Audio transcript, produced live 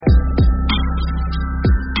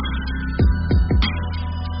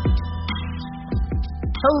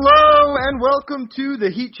Welcome to the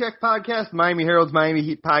Heat Check Podcast, Miami Herald's Miami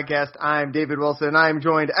Heat Podcast. I'm David Wilson, and I am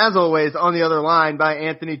joined, as always, on the other line by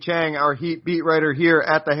Anthony Chang, our Heat beat writer here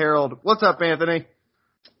at the Herald. What's up, Anthony?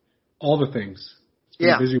 All the things.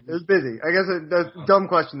 Yeah, it was busy. I guess a dumb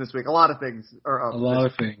question this week. A lot of things are up. A lot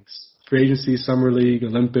of things. Free agency, summer league,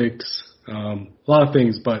 Olympics, a lot of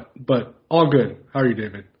things, but all good. How are you,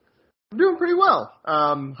 David? I'm doing pretty well.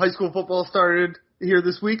 High school football started here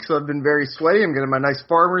this week, so I've been very sweaty. I'm getting my nice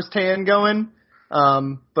farmer's tan going.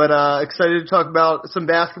 But excited to talk about some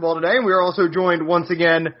basketball today. And we are also joined once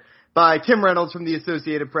again by Tim Reynolds from the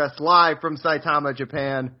Associated Press, live from Saitama,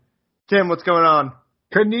 Japan. Tim, what's going on?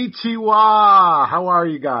 Konnichiwa! How are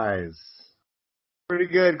you guys? Pretty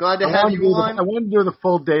good. Glad to have you on. I wanted to do the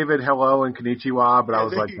full David hello and konnichiwa, but I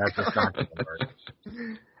was like, that's just not going to work.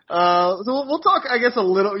 So we'll talk, I guess, a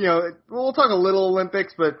little, we'll talk a little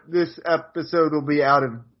Olympics, but this episode will be out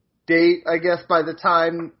of date, I guess, by the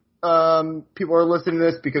time people are listening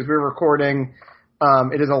to this, because we're recording.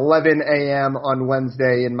 It is 11 a.m. on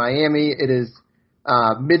Wednesday in Miami. It is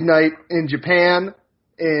midnight in Japan.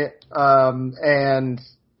 And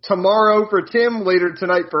tomorrow for Tim, later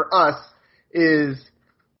tonight for us, is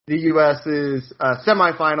the U.S.'s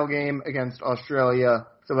semifinal game against Australia.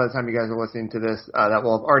 So by the time you guys are listening to this, that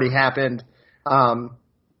will have already happened.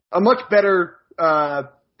 A much better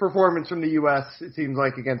performance from the U.S., it seems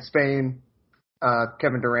like, against Spain.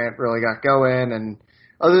 Kevin Durant really got going, and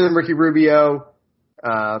other than Ricky Rubio,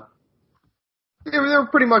 they were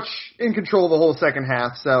pretty much in control the whole second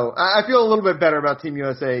half. So I feel a little bit better about Team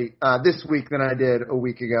USA this week than I did a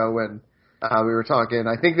week ago when we were talking.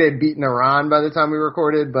 I think they had beaten Iran by the time we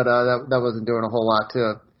recorded, but that wasn't doing a whole lot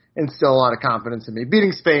to instill a lot of confidence in me.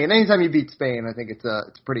 Beating Spain, anytime you beat Spain, I think it's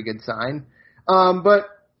a pretty good sign. But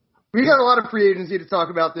we got a lot of free agency to talk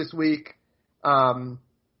about this week. Got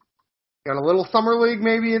a little summer league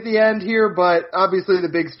maybe at the end here, but obviously the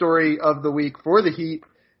big story of the week for the Heat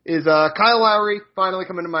is Kyle Lowry finally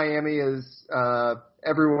coming to Miami, as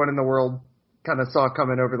everyone in the world kind of saw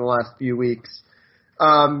coming over the last few weeks.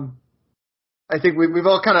 I think we've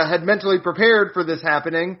all kind of had mentally prepared for this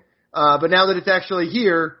happening, but now that it's actually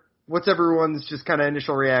here, what's everyone's just kind of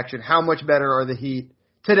initial reaction? How much better are the Heat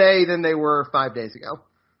today than they were 5 days ago?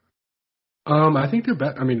 I think they're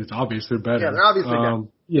better. I mean, it's obvious they're better. Yeah, they're obviously better.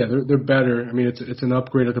 Yeah, they're better. I mean, it's an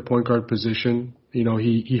upgrade at the point guard position. You know,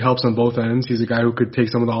 he helps on both ends. He's a guy who could take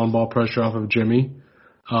some of the on-ball pressure off of Jimmy.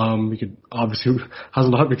 He could obviously has a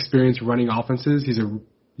lot of experience running offenses. He's a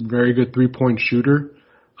very good three-point shooter,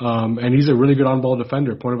 and he's a really good on-ball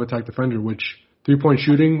defender, point-of-attack defender, which three-point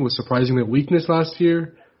shooting was surprisingly a weakness last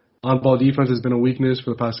year. On-ball defense has been a weakness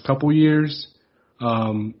for the past couple years.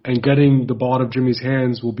 And getting the ball out of Jimmy's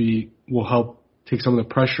hands will help take some of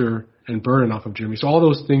the pressure and burden off of Jimmy. So all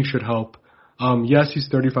those things should help. Yes, he's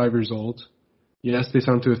 35 years old. Yes, they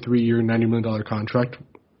signed him to a 3-year, $90 million contract.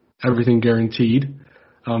 Everything guaranteed.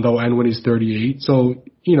 That will end when he's 38. So,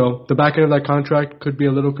 the back end of that contract could be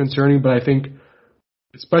a little concerning, but I think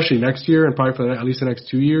especially next year and probably for at least the next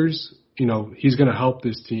 2 years, he's going to help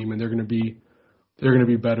this team, and they're going to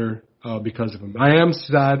be better because of him. I am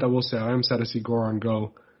sad to see Goran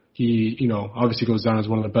go. He, obviously goes down as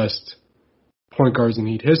one of the best point guards in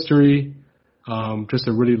Heat history. Just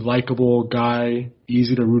a really likable guy,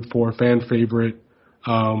 easy to root for, fan favorite.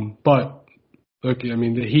 But look, I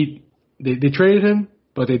mean, the Heat, they traded him,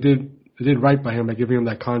 but they did right by him by giving him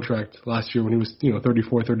that contract last year when he was,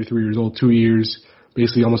 34, 33 years old, 2 years,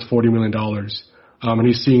 basically almost $40 million. And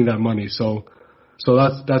he's seeing that money. So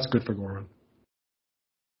that's good for Goran.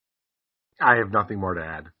 I have nothing more to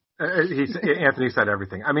add. Anthony said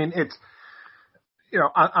everything. I mean, it's,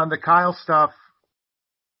 on the Kyle stuff,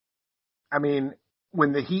 I mean,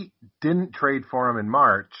 when the Heat didn't trade for him in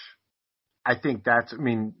March, I think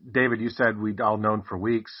David, you said we'd all known for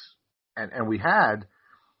weeks, and we had.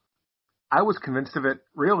 I was convinced of it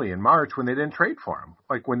really in March when they didn't trade for him.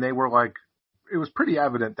 Like when they were like, it was pretty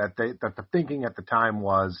evident that the thinking at the time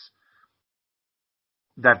was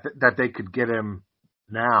that they could get him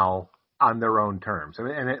now on their own terms. I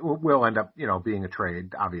mean, and it will end up, being a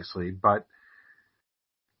trade, obviously, but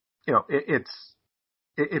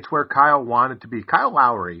it's where Kyle wanted to be. Kyle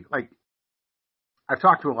Lowry, like, I've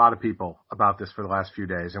talked to a lot of people about this for the last few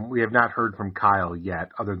days, and we have not heard from Kyle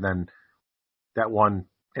yet, other than that one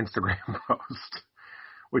Instagram post,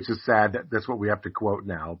 which is sad that that's what we have to quote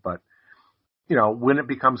now. But, when it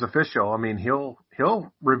becomes official, I mean, he'll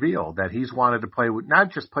reveal that he's wanted to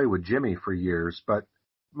not just play with Jimmy for years, but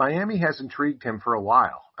Miami has intrigued him for a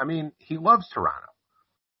while. I mean, he loves Toronto.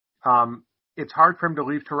 It's hard for him to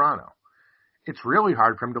leave Toronto. It's really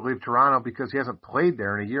hard for him to leave Toronto because he hasn't played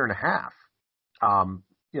there in a year and a half.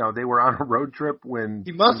 they were on a road trip when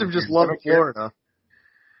he must have just loved Florida.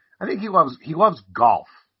 I think he loves golf.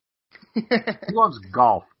 He loves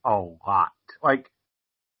golf a lot.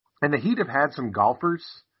 And the Heat have had some golfers.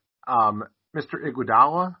 Mr.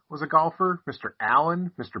 Iguodala was a golfer. Mr.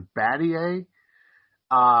 Allen, Mr. Battier.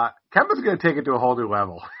 Kemba's going to take it to a whole new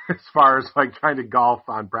level as far as trying to golf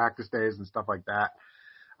on practice days and stuff like that.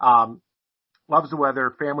 Loves the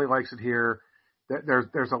weather. Family likes it here.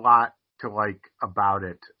 There's a lot to like about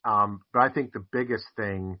it. But I think the biggest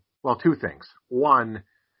thing, two things. One,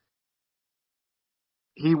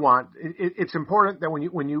 it's important that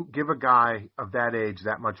when you give a guy of that age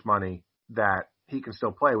that much money that he can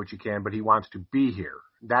still play, which he can, but he wants to be here.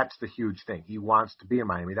 That's the huge thing. He wants to be in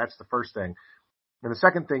Miami. That's the first thing. And the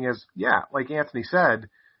second thing is, like Anthony said,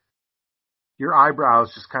 your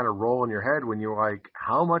eyebrows just kind of roll in your head when you're like,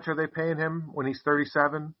 how much are they paying him when he's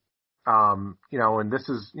 37? And this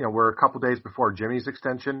is, we're a couple days before Jimmy's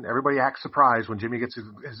extension. Everybody acts surprised when Jimmy gets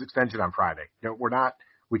his extension on Friday.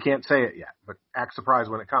 We can't say it yet, but act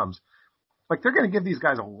surprised when it comes. They're going to give these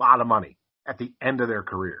guys a lot of money at the end of their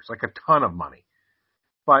careers, a ton of money.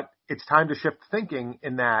 But it's time to shift thinking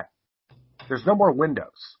in that there's no more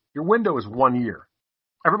windows. Your window is 1 year.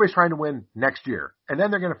 Everybody's trying to win next year. And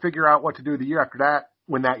then they're going to figure out what to do the year after that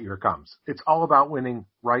when that year comes. It's all about winning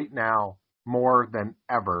right now more than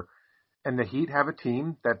ever. And the Heat have a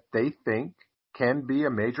team that they think can be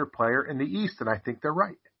a major player in the East, and I think they're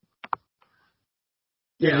right.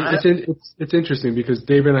 Yeah, it's interesting because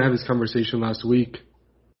David and I had this conversation last week,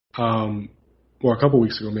 or a couple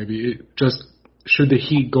weeks ago maybe. Should the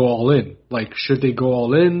Heat go all in? Should they go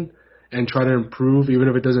all in and try to improve, even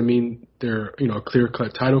if it doesn't mean they're a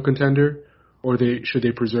clear-cut title contender, or should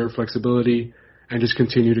they preserve flexibility and just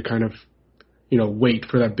continue to kind of wait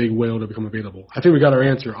for that big whale to become available? I think we got our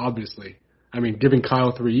answer, obviously. I mean, giving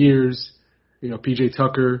Kyle 3 years, PJ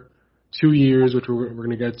Tucker 2 years, which we're going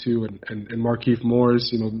to get to, and Markieff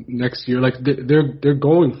Morris, next year, they're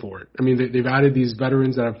going for it. I mean, they've added these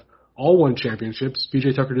veterans that have all won championships.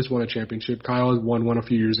 PJ Tucker just won a championship. Kyle has won one a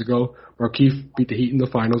few years ago. Markieff beat the Heat in the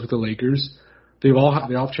finals with the Lakers. They all have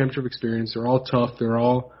championship experience. They're all tough. They're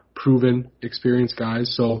all proven, experienced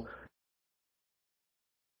guys. So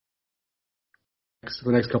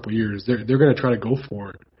for the next couple of years, they're going to try to go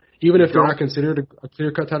for it. Even if they're not considered a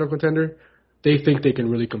clear-cut title contender, they think they can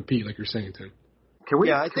really compete, like you're saying, Tim.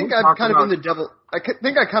 I think I've kind of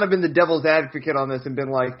been the devil's advocate on this and been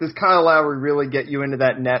like, does Kyle Lowry really get you into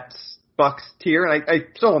that Nets Bucks tier? And I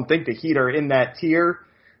still don't think the Heat are in that tier.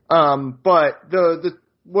 But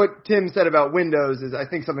what Tim said about windows is I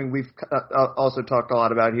think something we've also talked a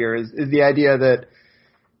lot about here is the idea that,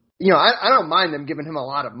 I don't mind them giving him a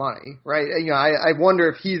lot of money, right? I wonder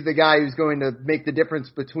if he's the guy who's going to make the difference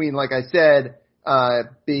between, like I said,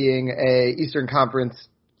 being a Eastern Conference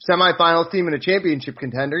semifinals team and a championship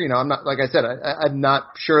contender. I'm not, like I said, I'm not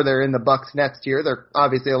sure they're in the Bucks Nets tier. They're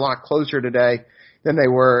obviously a lot closer today than they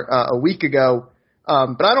were a week ago.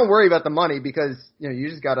 But I don't worry about the money because, you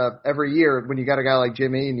just gotta, every year when you got a guy like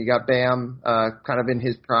Jimmy and you got Bam, kind of in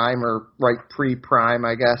his prime or right pre-prime,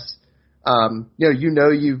 I guess,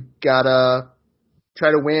 you've gotta try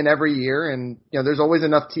to win every year. And, there's always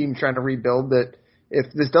enough teams trying to rebuild that if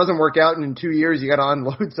this doesn't work out and in 2 years you got to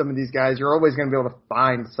unload some of these guys, you're always going to be able to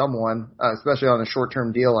find someone, especially on a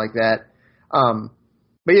short-term deal like that.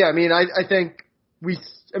 But yeah, I mean, I think you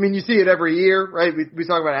see it every year, right? We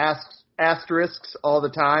talk about asterisks all the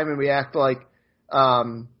time, and we act like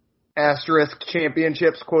asterisk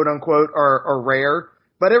championships, quote unquote, are rare.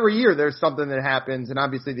 But every year there's something that happens, and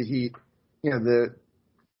obviously the Heat, the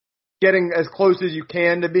getting as close as you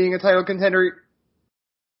can to being a title contender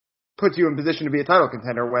puts you in position to be a title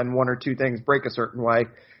contender when one or two things break a certain way.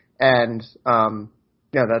 And,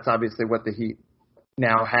 that's obviously what the Heat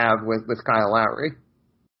now have with Kyle Lowry.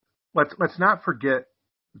 Let's not forget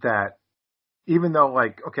that even though,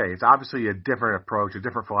 it's obviously a different approach, a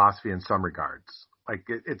different philosophy in some regards.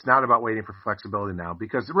 It's not about waiting for flexibility now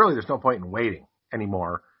because really there's no point in waiting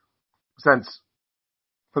anymore since,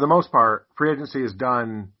 for the most part, free agency is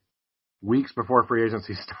done weeks before free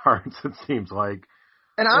agency starts, it seems like.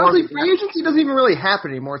 And honestly, free agency doesn't even really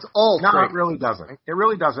happen anymore. It's all no, it really doesn't. It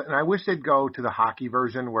really doesn't. And I wish they'd go to the hockey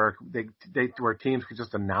version where where teams could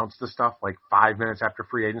just announce the stuff 5 minutes after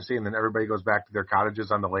free agency, and then everybody goes back to their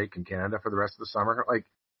cottages on the lake in Canada for the rest of the summer.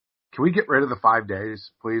 Can we get rid of the 5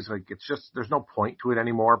 days, please? It's just there's no point to it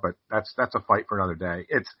anymore. But that's a fight for another day.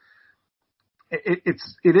 It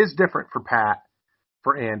is different for Pat,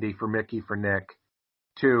 for Andy, for Mickey, for Nick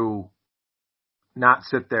to not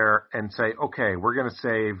sit there and say, okay, we're going to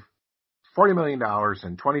save $40 million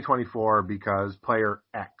in 2024 because player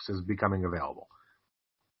X is becoming available.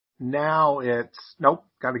 now it's, nope,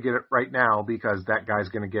 got to get it right now because that guy's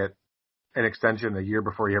going to get an extension a year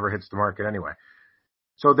before he ever hits the market anyway.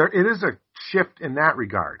 So it is a shift in that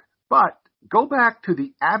regard. But go back to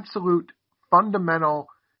the absolute fundamental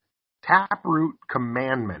taproot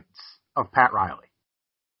commandments of Pat Riley.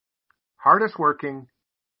 Hardest working,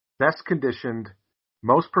 best conditioned,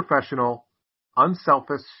 most professional,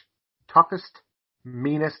 unselfish, toughest,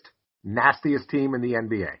 meanest, nastiest team in the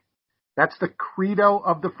NBA. That's the credo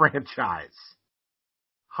of the franchise.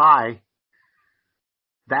 Hi.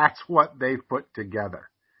 That's what they've put together.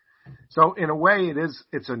 So in a way,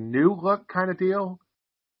 it's a new look kind of deal,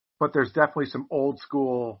 but there's definitely some old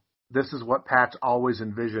school, this is what Pat's always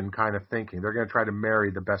envisioned kind of thinking. They're going to try to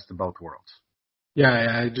marry the best of both worlds.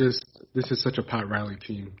 Yeah, this is such a Pat Riley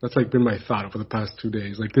team. That's like been my thought over the past 2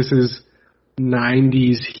 days. Like this is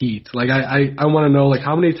 90s Heat. Like I want to know like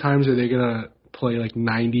how many times are they going to play like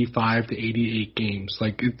 95 to 88 games?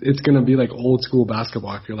 Like it's going to be like old school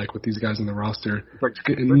basketball, I feel like, with these guys in the roster.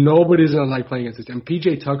 Nobody's going to like playing against this. And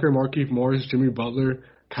PJ Tucker, Markieff Morris, Jimmy Butler,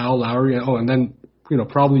 Kyle Lowry, and then,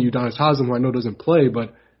 probably Udonis Haslem, who I know doesn't play,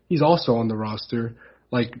 but he's also on the roster.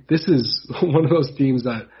 Like this is one of those teams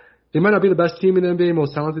that they might not be the best team in the NBA,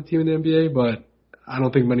 most talented team in the NBA, but I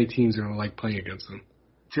don't think many teams are going to like playing against them.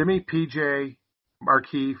 Jimmy, PJ,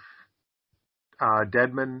 Markieff,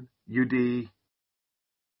 Dedmon, UD,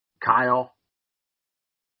 Kyle.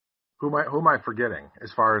 Who am I forgetting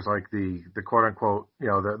as far as like the quote unquote,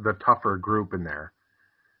 the tougher group in there?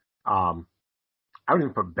 I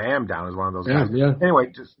wouldn't even put Bam down as one of those guys. Yeah.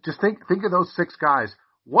 Anyway, just think of those six guys.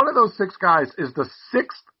 One of those six guys is the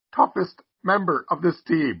sixth toughest member of this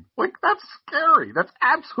team. Like, that's scary. That's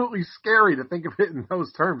absolutely scary to think of it in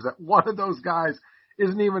those terms, that one of those guys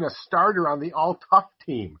isn't even a starter on the all-tough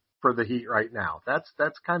team for the Heat right now. That's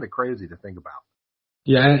kind of crazy to think about.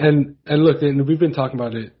 Yeah, and look, and we've been talking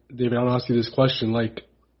about it, David. I'll ask you this question. Like,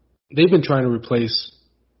 they've been trying to replace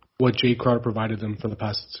what Jay Crowder provided them for the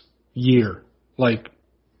past year. Like,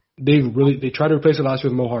 they tried to replace it last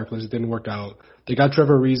year with Mo Harkless. It didn't work out. They got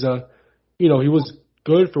Trevor Ariza. He was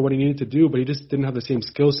good for what he needed to do, but he just didn't have the same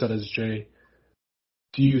skill set as Jay.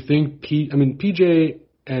 Do you think PJ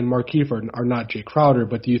and Markieff are not Jay Crowder,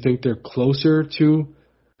 but do you think they're closer to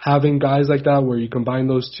having guys like that where you combine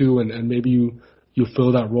those two and maybe you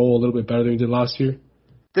fill that role a little bit better than you did last year?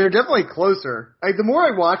 They're definitely closer. The more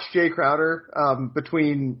I watch Jay Crowder,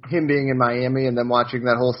 between him being in Miami and then watching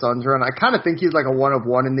that whole Suns run, I kind of think he's like a one of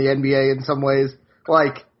one in the NBA in some ways.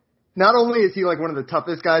 Like, not only is he like one of the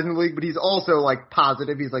toughest guys in the league, but he's also like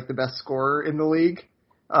positive. He's like the best scorer in the league.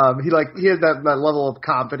 He has that level of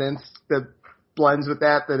confidence that blends with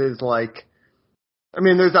that is like,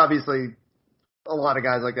 there's obviously a lot of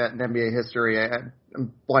guys like that in NBA history.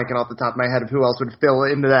 I'm blanking off the top of my head of who else would fill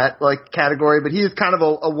into that like category, but he is kind of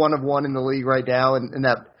a one of one in the league right now in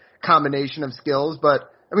that combination of skills. But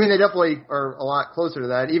they definitely are a lot closer to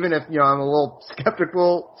that, even if, I'm a little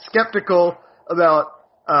skeptical about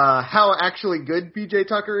how actually good PJ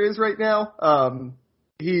Tucker is right now.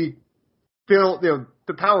 The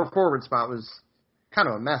power forward spot was kind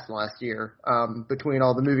of a mess last year, between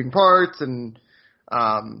all the moving parts and,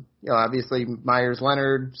 obviously Myers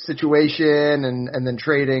Leonard situation and then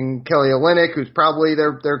trading Kelly Olynyk, who's probably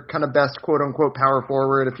their kind of best quote unquote power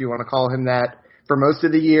forward, if you want to call him that, for most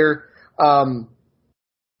of the year.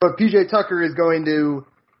 But PJ Tucker is going to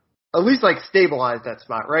at least like stabilize that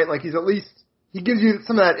spot, right? Like he gives you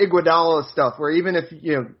some of that Iguodala stuff where even if,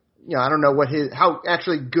 I don't know how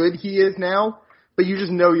actually good he is now, but you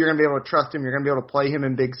just know you're going to be able to trust him. You're going to be able to play him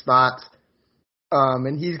in big spots.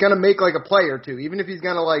 And he's going to make like a play or two, even if he's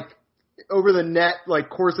going to like over the net, like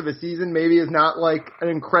course of a season, maybe is not like an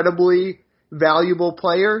incredibly valuable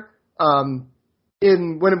player. When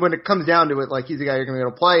it comes down to it, like he's a guy you're going to be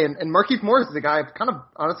able to play. And Markieff Morris is a guy I've kind of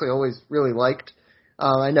honestly always really liked.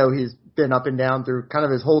 I know he's been up and down through kind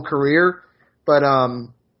of his whole career, but,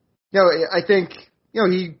 I think,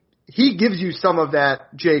 he gives you some of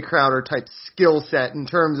that Jay Crowder type skill set in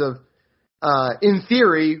terms of, in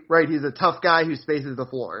theory, right, he's a tough guy who spaces the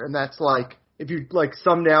floor. And that's like, if you like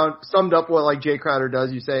summed up what like Jay Crowder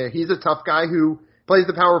does, you say he's a tough guy who plays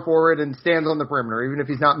the power forward and stands on the perimeter. Even if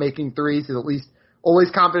he's not making threes, he's at least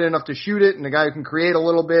always confident enough to shoot it, and a guy who can create a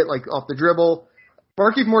little bit, like off the dribble.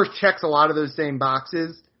 Markieff Morris checks a lot of those same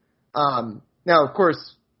boxes. Now, of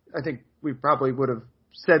course, I think we probably would have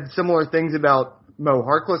said similar things about Mo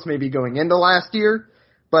Harkless maybe going into last year,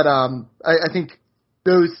 but I think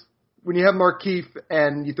when you have Markieff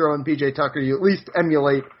and you throw in PJ Tucker, you at least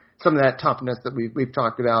emulate some of that toughness that we've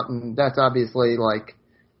talked about, and that's obviously like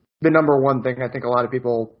the number one thing I think a lot of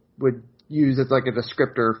people would use as like a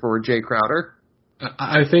descriptor for Jay Crowder.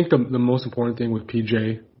 I think the most important thing with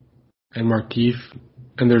PJ and Markieff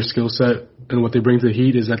and their skill set and what they bring to the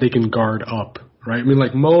Heat is that they can guard up, right? I mean,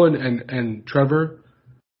 like Mo and Trevor,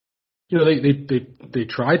 you know, they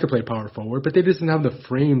tried to play power forward, but they just didn't have the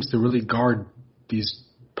frames to really guard these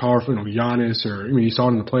powerful, you know, Giannis or, I mean, you saw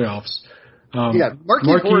it in the playoffs.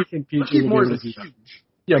 Markieff and PJ will be able to do that.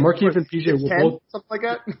 Yeah, Markieff and PJ will both. Something like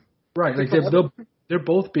that? Right, like they're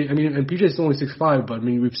both big. I mean, and PJ's only 6'5", but I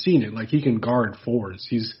mean, we've seen it. Like, he can guard fours.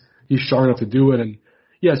 He's strong enough to do it. And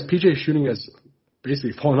yes, PJ's shooting has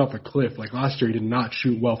basically fallen off a cliff. Like last year, he did not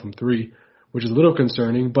shoot well from three, which is a little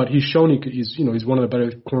concerning. But he's shown he's one of the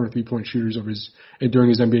better corner 3-point shooters during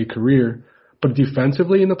his NBA career. But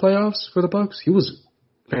defensively in the playoffs for the Bucks, he was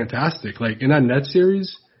fantastic. Like in that Nets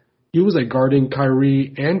series, he was like guarding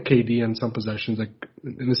Kyrie and KD in some possessions, like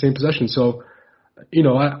in the same possession. So, you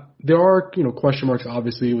know, there are, you know, question marks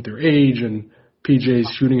obviously with their age, and PJ's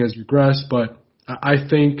shooting has regressed, but I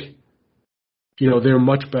think, you know, they're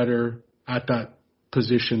much better at that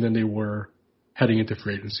position than they were heading into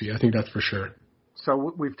free agency. I think that's for sure.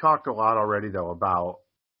 So we've talked a lot already though about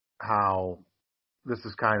how this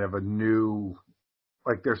is kind of a new,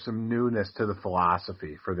 like there's some newness to the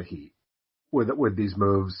philosophy for the Heat with these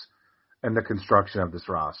moves and the construction of this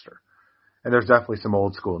roster. And there's definitely some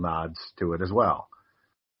old school nods to it as well.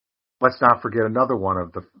 Let's not forget another one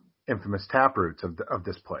of the infamous taproots of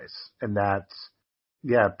this place. And that's,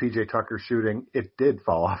 yeah, PJ Tucker shooting, it did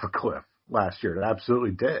fall off a cliff last year. It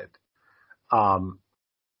absolutely did.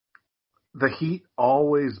 The Heat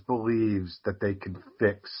always believes that they can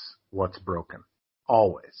fix what's broken.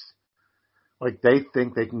 Always. Like they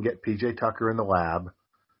think they can get PJ Tucker in the lab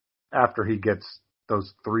after he gets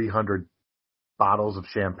those 300 bottles of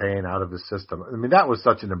champagne out of his system. I mean, that was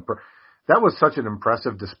such an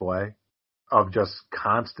impressive display of just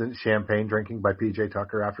constant champagne drinking by PJ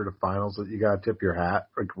Tucker after the finals that you got to tip your hat.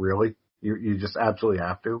 Like, really? You just absolutely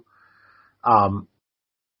have to.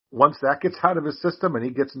 Once that gets out of his system and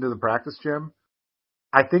he gets into the practice gym,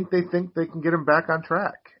 I think they can get him back on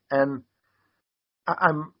track. And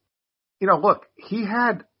look, he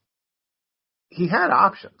had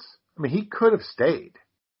options. I mean, he could have stayed.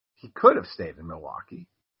 He could have stayed in Milwaukee.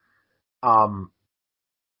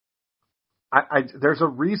 There's a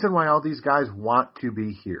reason why all these guys want to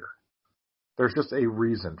be here. There's just a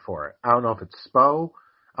reason for it. I don't know if it's Spo.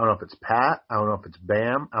 I don't know if it's Pat. I don't know if it's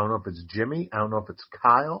Bam. I don't know if it's Jimmy. I don't know if it's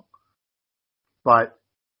Kyle. But,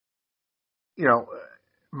 you know,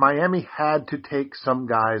 Miami had to take some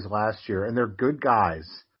guys last year, and they're good guys.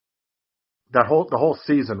 The whole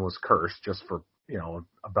season was cursed just for, you know,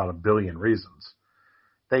 about a billion reasons.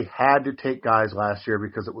 They had to take guys last year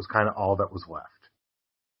because it was kind of all that was left.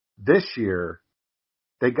 This year,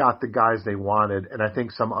 they got the guys they wanted, and I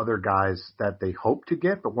think some other guys that they hoped to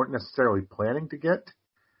get but weren't necessarily planning to get.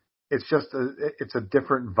 It's just it's a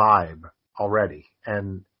different vibe already.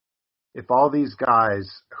 And if all these guys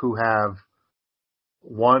who have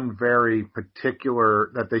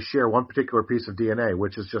that they share one particular piece of DNA,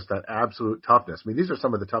 which is just that absolute toughness. I mean, these are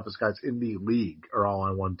some of the toughest guys in the league are all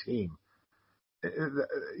on one team.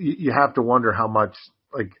 You have to wonder how much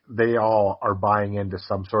like they all are buying into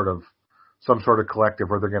some sort of collective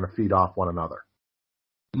where they're going to feed off one another.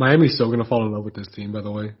 Miami's still going to fall in love with this team, by the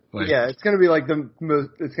way. Like, yeah, it's going to be like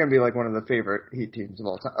it's going to be like one of the favorite Heat teams of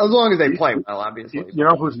all time, as long as they play well, obviously. You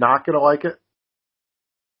know who's not going to like it?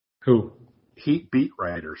 Who? Heat beat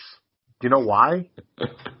writers. Do you know why?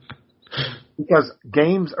 Because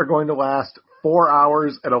games are going to last 4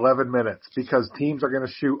 hours and 11 minutes because teams are going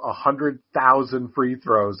to shoot 100,000 free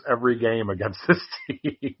throws every game against this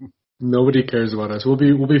team. Nobody cares about us. We'll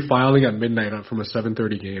be filing at midnight from a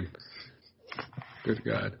 7:30 game. Good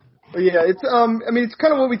God. Yeah, it's it's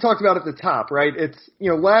kind of what we talked about at the top, right? It's,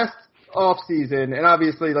 you know, last off season, and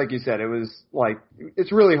obviously, like you said, it was like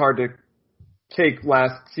it's really hard to take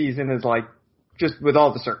last season as like just with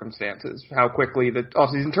all the circumstances, how quickly the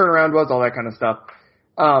off-season turnaround was, all that kind of stuff.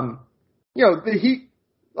 You know, the Heat,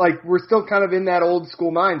 like, we're still kind of in that old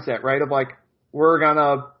school mindset, right? Of like, we're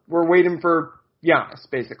waiting for Giannis,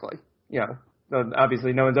 basically. You know,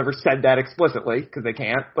 obviously no one's ever said that explicitly because they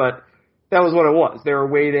can't, but that was what it was. They were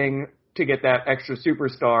waiting to get that extra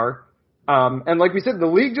superstar. And like we said, the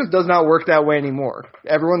league just does not work that way anymore.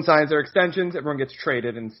 Everyone signs their extensions, everyone gets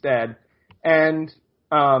traded instead. And,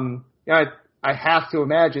 I have to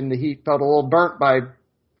imagine the Heat felt a little burnt by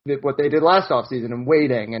what they did last offseason and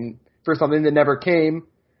waiting and for something that never came.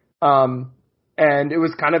 And it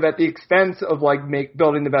was kind of at the expense of like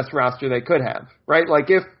building the best roster they could have, right?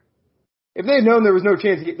 Like if they had known there was no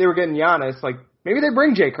chance they were getting Giannis, like maybe they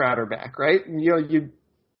bring Jay Crowder back, right? And, you know,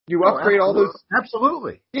 You upgrade all those.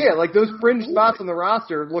 Absolutely. Yeah, like those fringe spots on the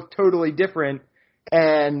roster look totally different.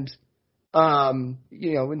 And,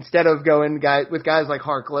 instead of going with guys like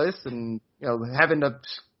Harkless and, having to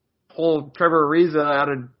pull Trevor Ariza out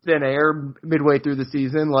of thin air midway through the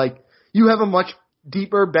season, like you have a much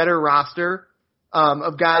deeper, better roster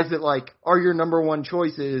of guys that like are your number one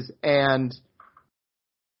choices. And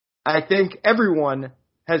I think everyone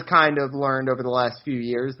has kind of learned over the last few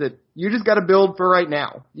years that you just got to build for right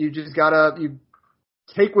now. You just you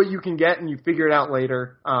take what you can get and you figure it out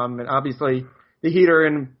later. And obviously the Heat are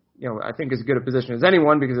in, I think as good a position as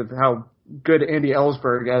anyone because of how good Andy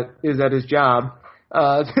Ellsberg is at his job,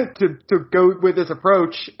 to go with this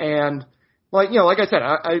approach. And like I said,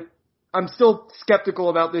 I'm still skeptical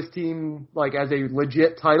about this team, like as a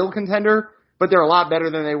legit title contender, but they're a lot better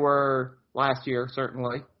than they were last year,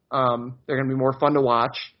 certainly. They're going to be more fun to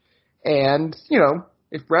watch. And,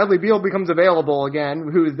 if Bradley Beal becomes available again,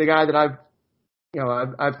 who is the guy that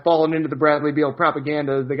I've fallen into the Bradley Beal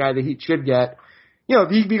propaganda as the guy the Heat should get. If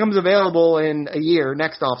he becomes available in a year,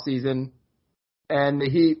 next offseason, and the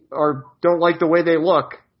Heat don't like the way they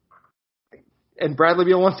look, and Bradley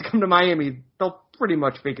Beal wants to come to Miami, they'll pretty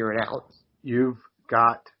much figure it out. You've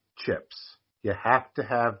got chips. You have to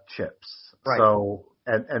have chips. Right. So,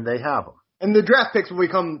 and they have them. And the draft picks will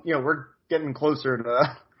become, we're getting closer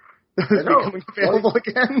to becoming available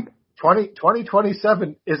again.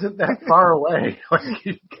 2027 isn't that far away.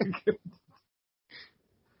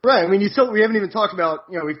 Right. I mean, we haven't even talked about,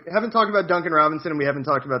 we haven't talked about Duncan Robinson and we haven't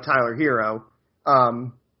talked about Tyler Hero.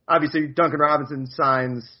 Obviously Duncan Robinson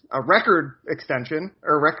signs a record extension,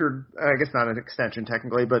 or a record, I guess not an extension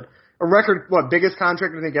technically, but a record, biggest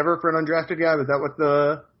contract I think ever for an undrafted guy? Was that what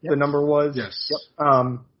the number was? Yes.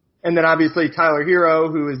 Yep. And then obviously Tyler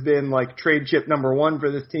Hero, who has been like trade chip number one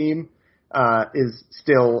for this team, is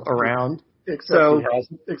still around.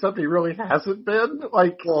 Except he really hasn't been.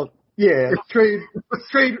 Yeah,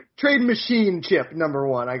 trade machine chip number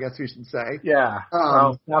one, I guess we should say. Yeah.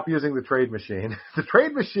 Stop using the trade machine. The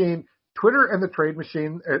trade machine, Twitter and the trade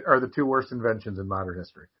machine are the two worst inventions in modern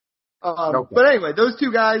history. But anyway, those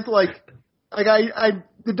two guys,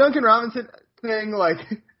 the Duncan Robinson thing,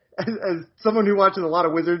 as someone who watches a lot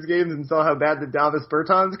of Wizards games and saw how bad the Davis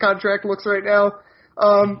Bertans contract looks right now,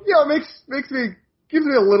 it gives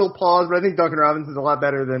me a little pause, but I think Duncan Robinson's a lot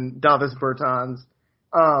better than Davis Bertans.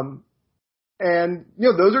 And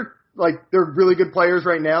those are they're really good players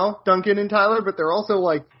right now, Duncan and Tyler, but they're also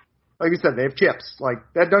like you said, they have chips. Like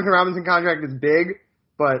that Duncan Robinson contract is big,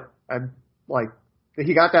 but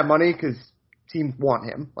he got that money because teams want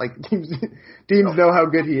him. Like teams know how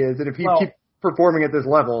good he is, and if he keeps performing at this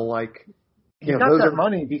level, he got that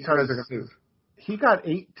money because he got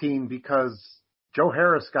 18 because Joe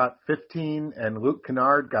Harris got 15 and Luke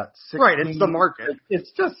Kennard got 16. Right, it's the market.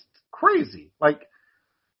 It's just crazy.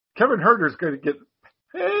 Kevin Huerter's going to get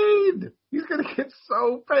paid. He's going to get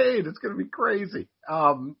so paid. It's going to be crazy.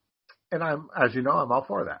 And I'm all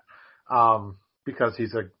for that. Because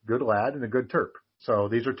he's a good lad and a good Terp. So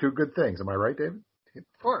these are two good things. Am I right, David? Of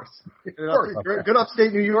course. Good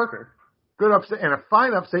upstate New Yorker. Good upstate and a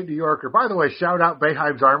fine upstate New Yorker. By the way, shout out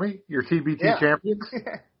Bayhive's Army, your TBT champions.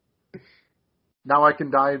 Now I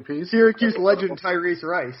can die in peace. Syracuse legend Tyrese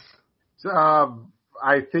Rice.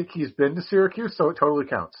 I think he's been to Syracuse, so it totally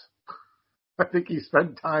counts. I think he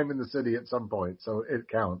spent time in the city at some point, so it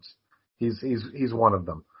counts. He's one of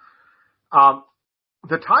them.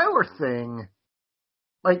 The Tyler thing,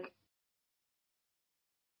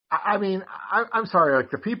 I'm sorry,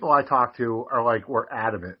 the people I talk to are we're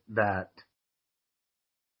adamant that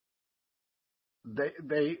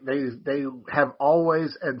they have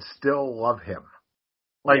always and still love him.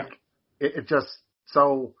 It just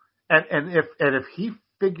so. And if he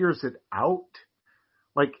figures it out,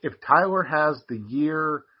 if Tyler has the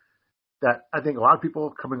year that I think a lot of people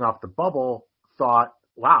coming off the bubble thought,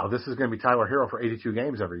 wow, this is going to be Tyler Hero for 82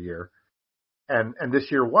 games every year. And this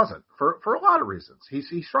year wasn't for a lot of reasons.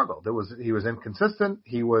 He struggled. He was inconsistent.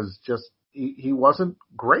 He was just, he wasn't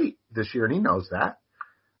great this year and he knows that.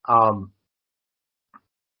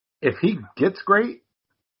 If he gets great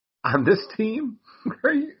on this team,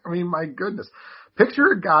 my goodness.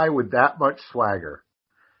 Picture a guy with that much swagger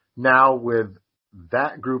now with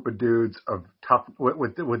that group of dudes of tough,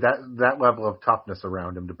 with that level of toughness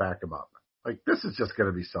around him to back him up. This is just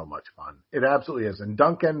going to be so much fun. It absolutely is. And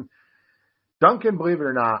Duncan, believe it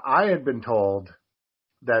or not, I had been told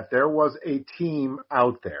that there was a team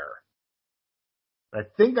out there. I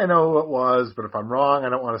think I know who it was, but if I'm wrong, I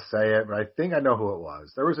don't want to say it, but I think I know who it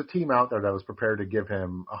was. There was a team out there that was prepared to give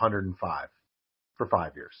him 105 for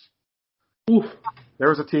 5 years. Oof. There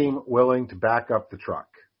was a team willing to back up the truck.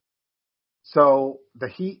 So the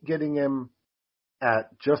Heat getting him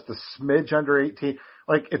at just a smidge under 18,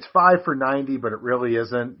 like it's 5 for 90, but it really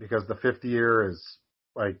isn't because the 5th year is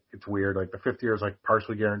like, it's weird. Like the 5th year is like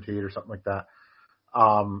partially guaranteed or something like that.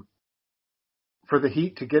 For the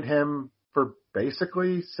Heat to get him for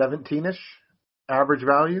basically 17-ish average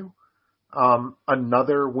value,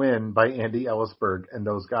 another win by Andy Ellisberg and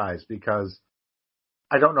those guys, because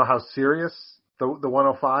I don't know how serious the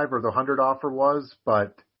 105 or the 100 offer was,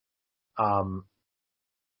 but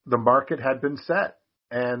the market had been set.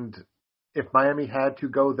 And if Miami had to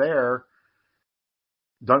go there,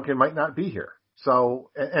 Duncan might not be here. So,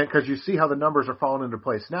 and because you see how the numbers are falling into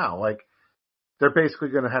place now, like they're basically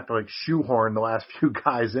going to have to like shoehorn the last few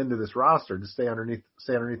guys into this roster to stay underneath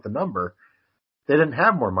the number. They didn't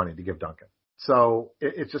have more money to give Duncan. So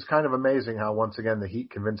it's just kind of amazing how once again the Heat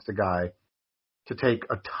convinced a guy to take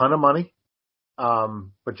a ton of money,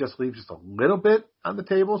 but just leave just a little bit on the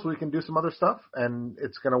table so we can do some other stuff, and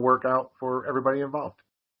it's going to work out for everybody involved.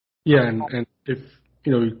 Yeah, and if,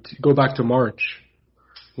 to go back to March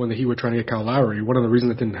when the Heat were trying to get Kyle Lowry, one of the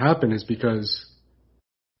reasons that didn't happen is because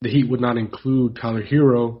the Heat would not include Tyler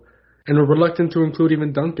Hero and were reluctant to include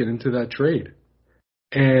even Duncan into that trade.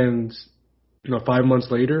 And, 5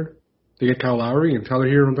 months later, they get Kyle Lowry and Tyler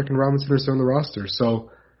Hero and Duncan Robinson are still on the roster.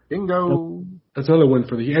 So, bingo. That's another win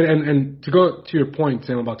for the Heat. And to go to your point,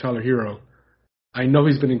 Sam, about Tyler Hero, I know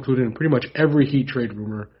he's been included in pretty much every Heat trade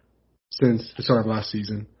rumor since the start of last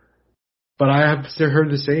season. But I have heard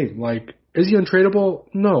the same. Like, is he untradeable?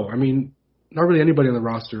 No. I mean, not really anybody on the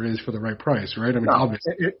roster is for the right price, right? I mean,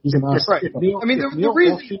 obviously. He's an awesome. Right.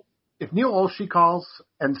 If Neil Olshey calls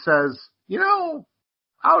and says,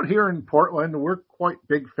 out here in Portland, we're quite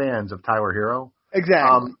big fans of Tyler Hero.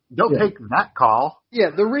 Exactly. They'll take that call. Yeah,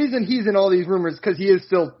 the reason he's in all these rumors is because he's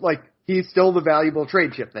still the valuable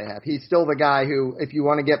trade chip they have. He's still the guy who, if you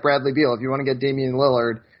want to get Bradley Beal, if you want to get Damian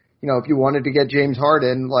Lillard, if you wanted to get James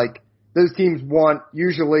Harden, like those teams want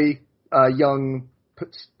usually a young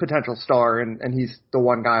potential star, and he's the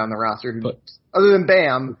one guy on the roster who, other than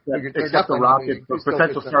Bam, except the Rockets, the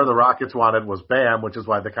potential star the Rockets wanted was Bam, which is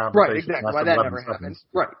why the conversation right, exactly, why that never happened.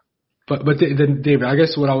 Right. But then, David, I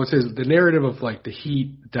guess what I would say is the narrative of like the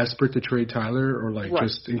Heat desperate to trade Tyler or like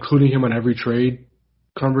just including him on every trade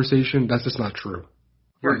conversation, that's just not true.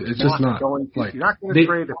 It's just not. You're not going to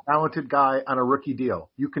trade a talented guy on a rookie deal.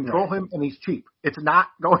 You control him and he's cheap. It's not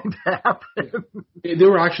going to happen. They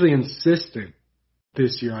were actually insistent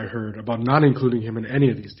this year, I heard, about not including him in any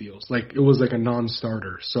of these deals. Like, it was like a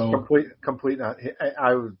non-starter. So complete not.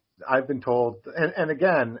 I've been told, and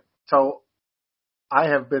again, so I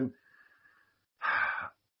have been.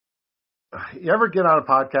 You ever get on a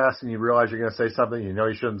podcast and you realize you're going to say something, you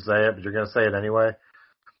shouldn't say it, but you're going to say it anyway?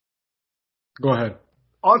 Go ahead.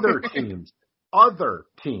 Other teams,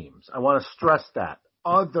 I want to stress that,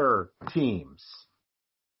 other teams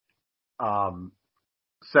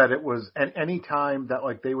said it was, and any time that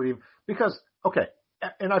like they would even, because, okay,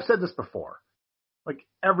 and I've said this before, like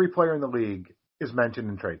every player in the league is mentioned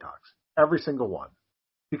in trade talks, every single one.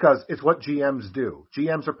 Because it's what GMs do.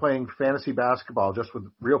 GMs are playing fantasy basketball just with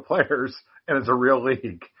real players, and it's a real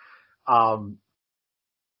league.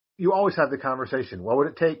 You always have the conversation. What would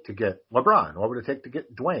it take to get LeBron? What would it take to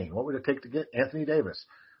get Dwayne? What would it take to get Anthony Davis?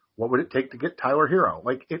 What would it take to get Tyler Hero?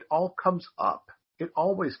 Like, it all comes up. It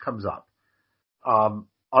always comes up.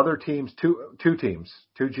 Other teams, two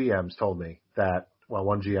GMs told me that, well,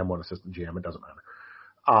 one GM, one assistant GM, it doesn't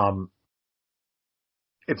matter.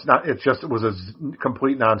 It was a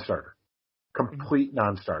complete non-starter. Complete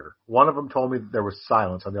non-starter. One of them told me that there was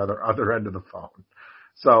silence on the other end of the phone.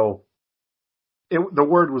 So the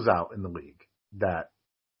word was out in the league that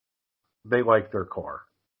they like their core.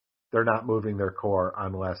 They're not moving their core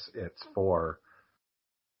unless it's for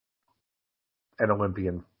an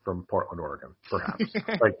Olympian from Portland, Oregon, perhaps.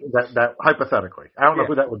 Like that hypothetically. I don't know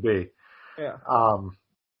who that would be. Yeah.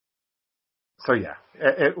 So yeah,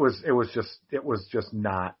 it was just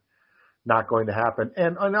not going to happen.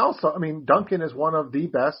 And also, I mean, Duncan is one of the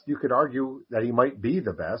best. You could argue that he might be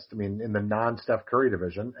the best. I mean, in the non-Steph Curry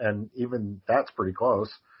division, and even that's pretty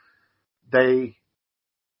close. They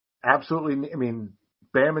absolutely, I mean,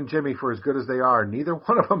 Bam and Jimmy, for as good as they are, neither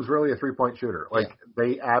one of them is really a 3-point shooter. Like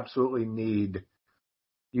they absolutely need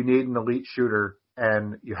an elite shooter,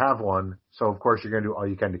 and you have one. So of course you're going to do all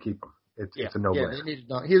you can to keep him. It's a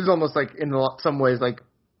no-brainer. He's almost like in some ways like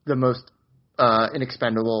the most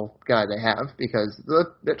inexpendable guy they have because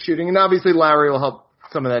that shooting, and obviously Lowry will help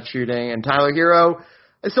some of that shooting, and Tyler Hero,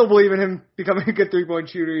 I still believe in him becoming a good 3-point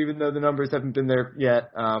shooter even though the numbers haven't been there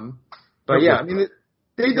yet. But yeah, I mean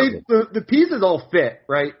the pieces all fit,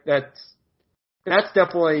 right? That's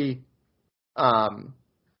definitely The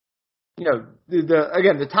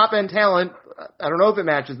top end talent, I don't know if it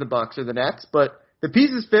matches the Bucks or the Nets, but the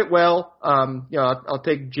pieces fit well. I'll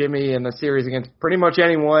take Jimmy in a series against pretty much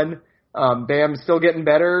anyone. Bam's still getting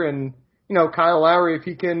better, and Kyle Lowry, if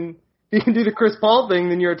he can do the Chris Paul thing,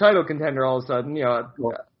 then you're a title contender all of a sudden. I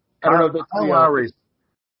don't know if it's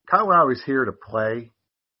Kyle Lowry's here to play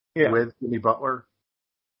with Jimmy Butler,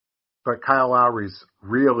 but Kyle Lowry's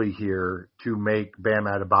really here to make Bam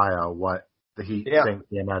Adebayo what the Heat think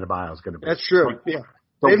Bam Adebayo is going to be. That's true. Yeah,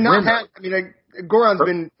 they've not had. I mean, Goran's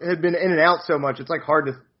had been in and out so much. It's like hard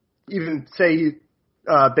to even say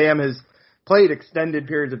Bam has played extended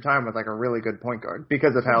periods of time with like a really good point guard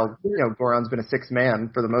because of how Goran's been a sixth man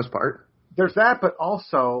for the most part. There's that, but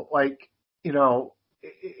also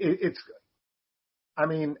it's. I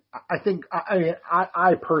mean, I think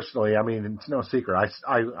I personally, I mean, it's no secret.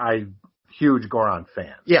 I huge Goran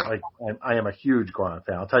fan. Yeah. Like I am a huge Goran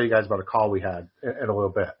fan. I'll tell you guys about a call we had in a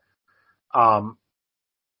little bit.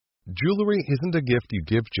 Jewelry isn't a gift you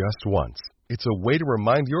give just once. It's a way to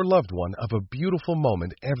remind your loved one of a beautiful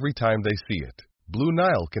moment every time they see it. Blue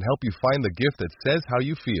Nile can help you find the gift that says how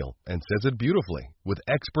you feel and says it beautifully, with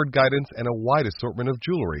expert guidance and a wide assortment of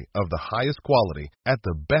jewelry of the highest quality at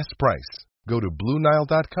the best price. Go to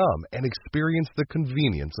BlueNile.com and experience the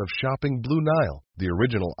convenience of shopping Blue Nile, the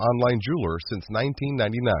original online jeweler since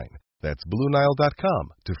 1999. That's BlueNile.com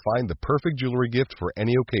to find the perfect jewelry gift for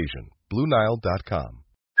any occasion. BlueNile.com.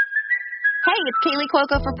 Hey, it's Kaylee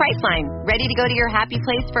Cuoco for Priceline. Ready to go to your happy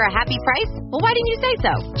place for a happy price? Well, why didn't you say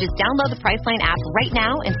so? Just download the Priceline app right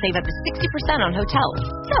now and save up to 60% on hotels.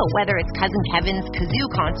 So whether it's Cousin Kevin's Kazoo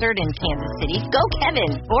Concert in Kansas City, go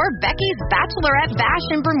Kevin, or Becky's Bachelorette Bash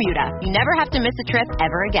in Bermuda, you never have to miss a trip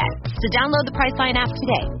ever again. So download the Priceline app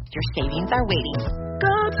today. Your savings are waiting.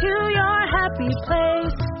 Go to your happy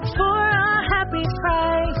place for a happy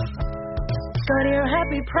price. Go to your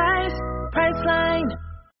happy price, Priceline.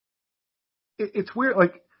 It's weird.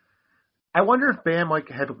 Like, I wonder if Bam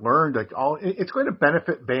had learned it's going to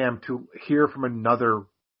benefit Bam to hear from another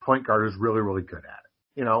point guard who's really, really good at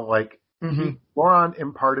it. Goran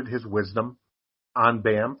imparted his wisdom on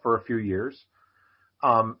Bam for a few years.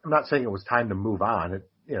 I'm not saying it was time to move on.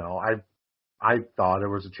 I thought it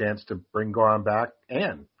was a chance to bring Goran back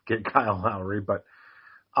and get Kyle Lowry, but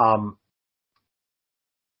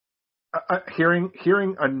hearing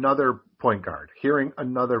another point guard, hearing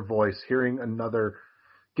another voice, getting another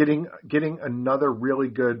really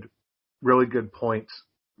good points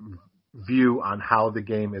view on how the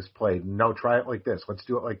game is played. No, try it like this. Let's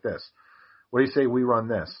do it like this. What do you say we run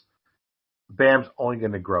this? Bam's only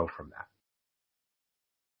going to grow from that.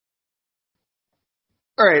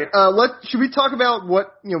 All right. Should we talk about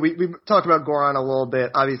what we talked about Goran a little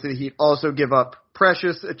bit. Obviously, the Heat also give up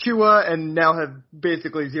Precious Achiuwa and now have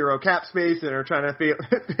basically zero cap space and are trying to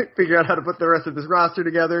figure out how to put the rest of this roster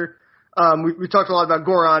together. We talked a lot about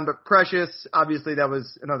Goran, but Precious, obviously, that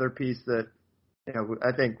was another piece that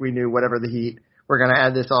I think we knew whatever the Heat were going to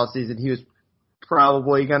add this offseason, he was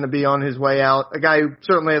probably going to be on his way out. A guy who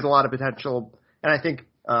certainly has a lot of potential, and I think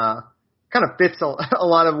kind of fits a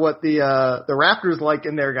lot of what the Raptors like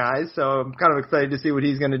in their guys. So I'm kind of excited to see what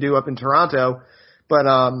he's going to do up in Toronto. But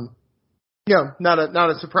not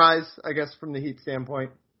a surprise, I guess, from the Heat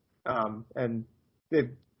standpoint. And they've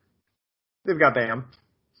got Bam,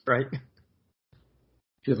 right?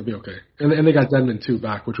 Yeah, they'll be okay. And they got Dedmon too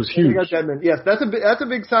back, which was huge. They got Dedmon. Yes, that's a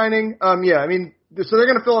big signing. Yeah, I mean, so they're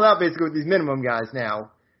going to fill it out basically with these minimum guys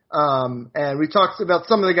now. And we talked about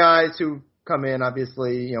some of the guys who come in,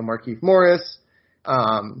 obviously, Markieff Morris,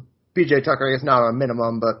 PJ Tucker, I guess not on a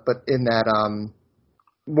minimum, but in that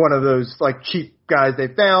one of those like cheap guys they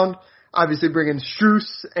found. Obviously bringing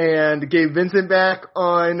Strus and Gabe Vincent back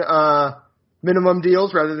on minimum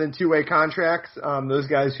deals rather than two-way contracts. Those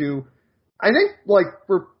guys who I think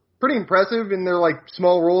were pretty impressive in their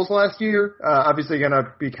small roles last year. Obviously going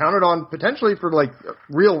to be counted on potentially for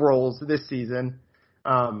real roles this season.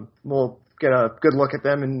 We'll get a good look at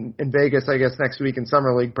them in Vegas, I guess, next week in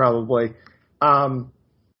Summer League probably.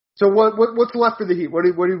 So what's left for the Heat? What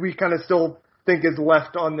do we kind of still think is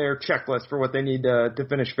left on their checklist for what they need to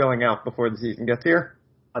finish filling out before the season gets here?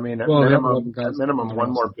 I mean, at minimum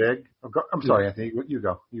one more big. I'm sorry, Anthony. You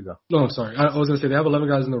go. No, I'm sorry. I was going to say they have 11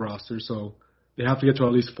 guys in the roster, so they have to get to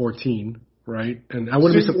at least 14, right? And I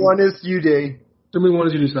wouldn't be one is UD. One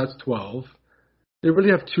is UD, so that's 12. They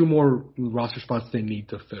really have two more roster spots they need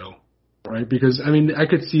to fill, right? Because, I mean, I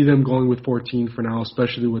could see them going with 14 for now,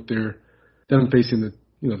 especially with them facing the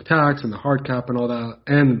tax and the hard cap and all that,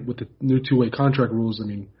 and with the new two-way contract rules. I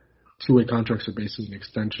mean, two-way contracts are basically an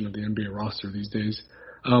extension of the NBA roster these days.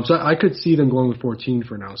 So I could see them going with 14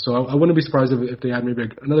 for now. So I wouldn't be surprised if they had maybe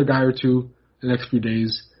another guy or two in the next few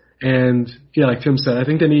days. And yeah, like Tim said, I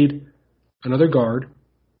think they need another guard,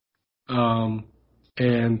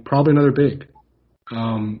 and probably another big.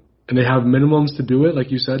 And they have minimums to do it,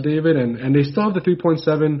 like you said, David, and they still have the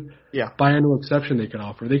 3.7 biannual exception they could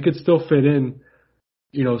offer. They could still fit in,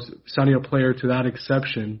 signing a player to that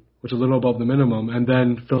exception, which is a little above the minimum, and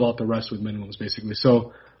then fill out the rest with minimums, basically.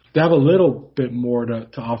 So they have a little bit more to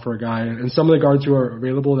offer a guy. And some of the guards who are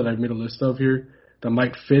available that I've made a list of here that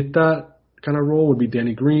might fit that kind of role would be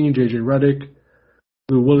Danny Green, J.J. Redick,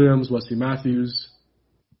 Lou Williams, Wesley Matthews,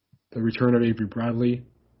 the return of Avery Bradley,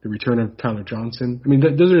 the return of Tyler Johnson. I mean,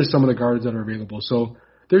 those are just some of the guards that are available. So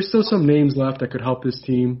there's still some names left that could help this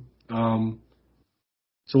team. So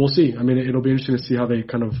we'll see. I mean, it'll be interesting to see how they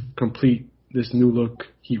kind of complete this new look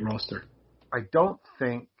Heat roster. I don't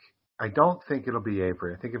think it'll be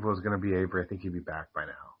Avery. I think if it was going to be Avery, I think he'd be back by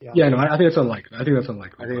now. Yeah, no, I think it's unlikely. I think it's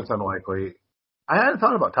unlikely. I hadn't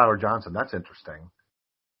thought about Tyler Johnson. That's interesting.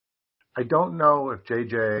 I don't know if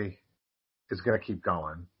JJ is going to keep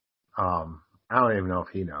going. I don't even know if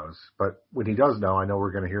he knows, but when he does know, I know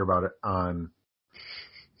we're going to hear about it on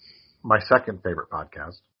my second favorite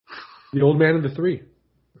podcast. The Old Man of the Three.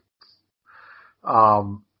 I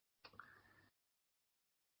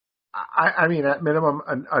mean, at minimum,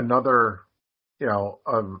 another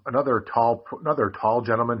tall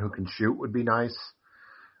gentleman who can shoot would be nice.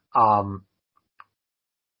 The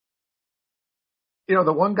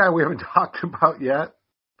one guy we haven't talked about yet,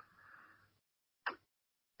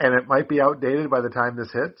 and it might be outdated by the time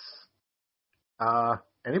this hits.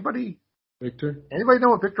 Anybody? Victor? Anybody know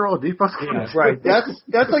what Victor Oladipo's going to do? Right. That's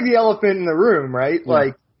like the elephant in the room, right? Yeah.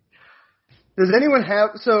 Like, does anyone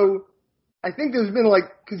have? So, I think there's been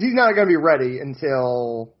because he's not going to be ready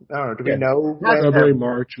until I don't know. Do we know? February,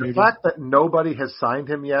 March. Maybe. The fact that nobody has signed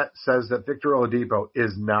him yet says that Victor Oladipo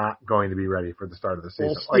is not going to be ready for the start of the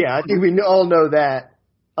season. Well, I think we all know that.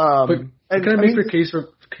 Can I make the case for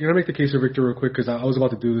Victor real quick? Because I was about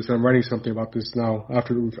to do this, and I'm writing something about this now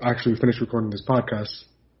after we've actually finished recording this podcast.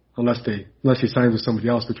 Unless he signs with somebody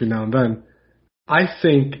else between now and then, I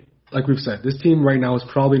think, like we've said, this team right now is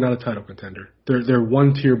probably not a title contender. They're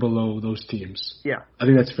one tier below those teams. Yeah, I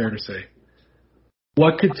think that's fair to say.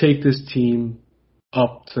 What could take this team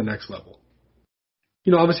up to the next level?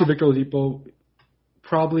 Obviously Victor Oladipo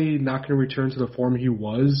probably not going to return to the form he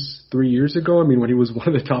was 3 years ago. I mean, when he was one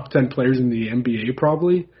of the top 10 players in the NBA,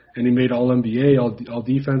 probably, and he made All-NBA, all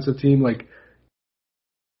defensive team,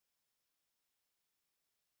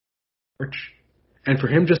 and for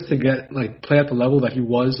him just to get play at the level that he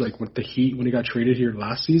was with the Heat when he got traded here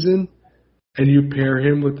last season, and you pair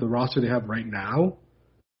him with the roster they have right now,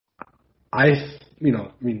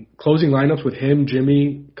 closing lineups with him,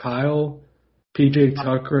 Jimmy, Kyle, PJ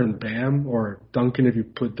Tucker, and Bam, or Duncan if you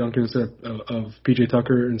put Duncan instead of PJ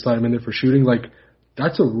Tucker and slide him in there for shooting,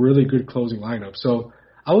 that's a really good closing lineup. So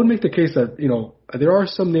I would make the case that there are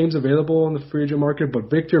some names available on the free agent market,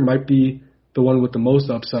 but Victor might be the one with the most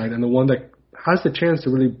upside and the one that has the chance to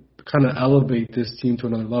really kind of elevate this team to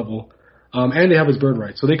another level. And they have his bird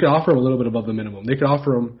right. So they could offer him a little bit above the minimum. They could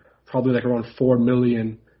offer him probably around $4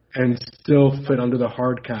 million and still fit under the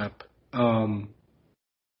hard cap,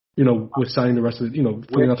 with signing the rest of the,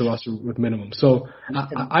 filling out the roster with minimum. So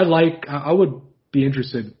I would be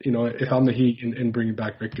interested, if I'm the Heat in bringing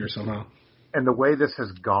back Victor somehow. And the way this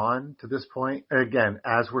has gone to this point, and again,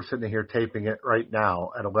 as we're sitting here taping it right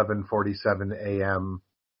now at 11:47 a.m.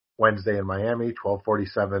 Wednesday in Miami,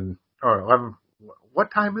 12:47 or 11.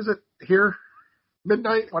 What time is it here?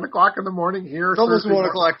 Midnight, 1 o'clock in the morning here. It's almost 1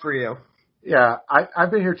 o'clock for you. Yeah,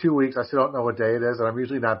 I've been here 2 weeks. I still don't know what day it is, and I'm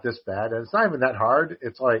usually not this bad. And it's not even that hard.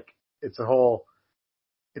 It's it's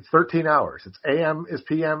 13 hours. It's AM is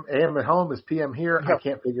PM. AM at home is PM here. Yep. I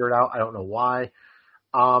can't figure it out. I don't know why.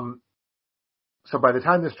 So by the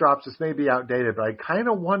time this drops, this may be outdated, but I kind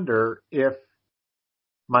of wonder if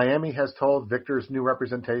Miami has told Victor's new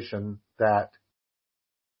representation that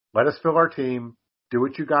let us fill our team, do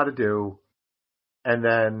what you got to do, and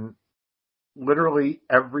then literally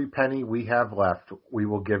every penny we have left, we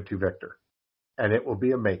will give to Victor, and it will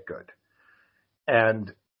be a make good.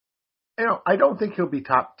 And, I don't think he'll be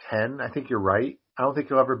top 10. I think you're right. I don't think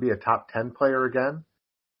he'll ever be a top 10 player again.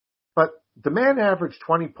 But the man averaged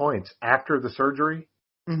 20 points after the surgery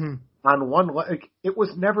on one leg. It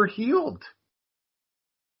was never healed.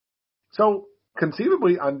 So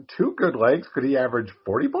conceivably on two good legs, could he average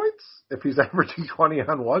 40 points if he's averaging 20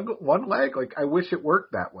 on one leg? I wish it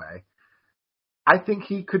worked that way. I think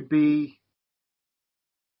he could be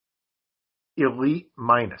elite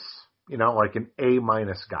minus, an A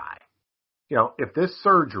minus guy. if this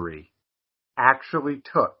surgery actually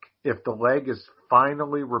took, if the leg is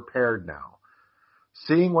finally repaired now,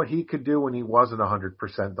 seeing what he could do when he wasn't 100%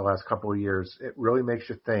 the last couple of years, it really makes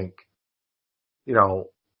you think,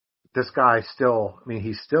 this guy still,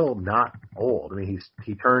 he's still not old.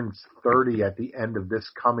 He turns 30 at the end of this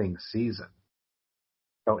coming season.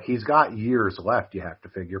 He's got years left, you have to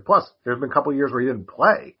figure. Plus, there's been a couple of years where he didn't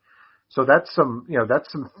play. So that's some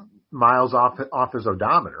miles off his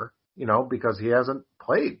odometer, because he hasn't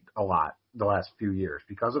played a lot the last few years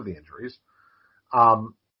because of the injuries.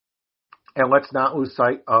 And let's not lose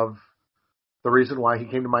sight of the reason why he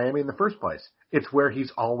came to Miami in the first place. It's where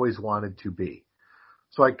he's always wanted to be.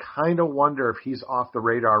 So I kind of wonder if he's off the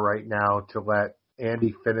radar right now to let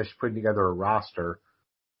Andy finish putting together a roster,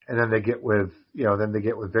 and then they get with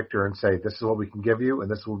Victor and say, this is what we can give you,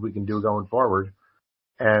 and this is what we can do going forward.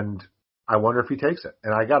 And I wonder if he takes it.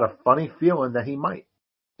 And I got a funny feeling that he might.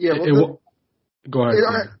 Yeah. Go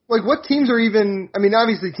ahead. What teams are even?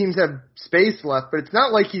 Obviously teams have space left, but it's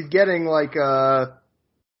not like he's getting like a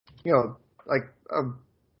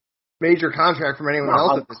major contract from anyone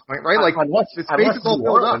else at this point, right? Unless the space is all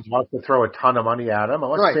filled up. Wants to throw a ton of money at him.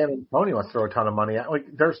 Unless San Antonio wants to throw a ton of money at him.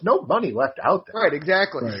 There's no money left out there. Right,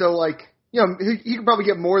 exactly. Right. So he could probably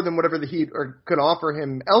get more than whatever the Heat could offer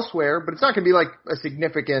him elsewhere, but it's not going to be like a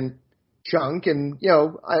significant chunk. And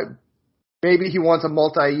maybe he wants a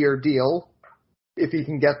multi-year deal if he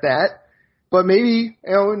can get that. But maybe,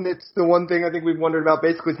 and it's the one thing I think we've wondered about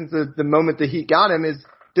basically since the moment the Heat got him is,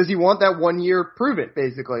 does he want that 1 year prove it,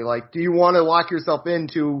 basically? Do you want to lock yourself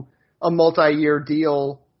into a multi-year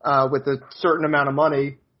deal with a certain amount of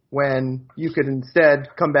money when you could instead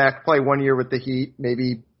come back, play 1 year with the Heat,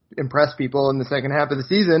 maybe impress people in the second half of the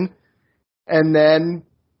season, and then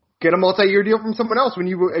get a multi-year deal from someone else when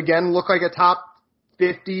you, again, look like a top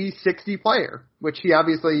 50, 60 player, which he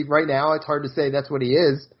obviously, right now, it's hard to say that's what he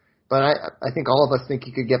is, but I think all of us think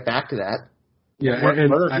he could get back to that. Yeah,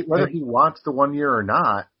 whether he wants the 1 year or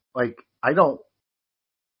not, I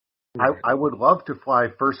would love to fly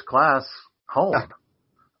first class home.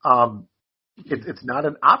 It's not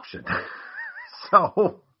an option.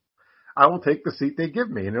 So I will take the seat they give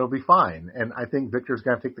me and it'll be fine. And I think Victor's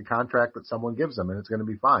going to take the contract that someone gives him and it's going to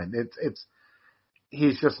be fine.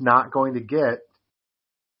 He's just not going to get,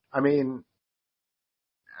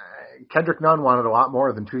 Kendrick Nunn wanted a lot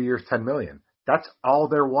more than 2 years, $10 million. That's all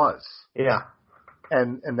there was. Yeah.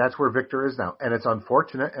 And that's where Victor is now. And it's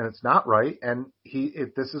unfortunate and it's not right. And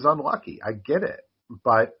this is unlucky. I get it.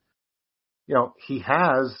 But, he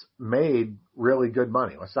has made really good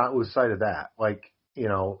money. Let's not lose sight of that.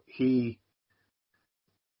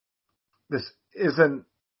 This isn't,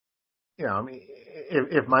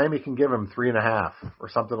 if Miami can give him 3.5 or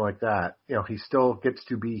something like that, he still gets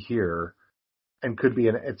to be here and could be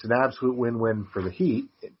it's an absolute win-win for the Heat,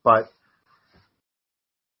 but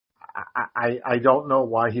I don't know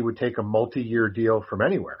why he would take a multi-year deal from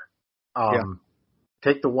anywhere.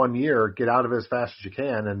 Take the 1 year, get out of it as fast as you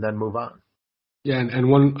can, and then move on. Yeah, and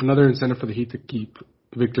another incentive for the Heat to keep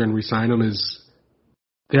Victor and re-sign him is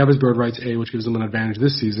they have his bird rights, which gives them an advantage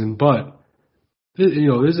this season, but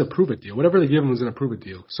there's a prove-it deal. Whatever they give him is an approve-it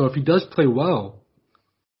deal. So if he does play well,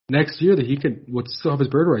 next year he would still have his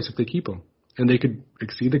bird rights if they keep him. And they could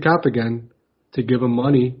exceed the cap again to give him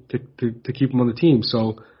money to keep him on the team.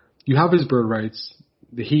 So you have his bird rights.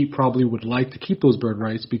 The Heat probably would like to keep those bird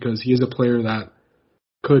rights because he is a player that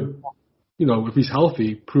could, if he's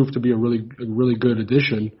healthy, prove to be a really good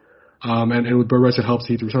addition. And with bird rights, it helps the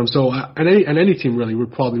Heat to return him. So, and any team really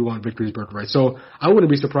would probably want Victor's bird rights. So I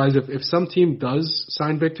wouldn't be surprised if some team does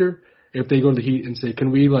sign Victor, if they go to the Heat and say,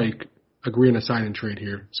 can we agree on a sign and trade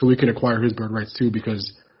here so we can acquire his bird rights too,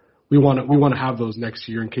 because we want to have those next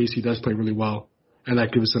year in case he does play really well, and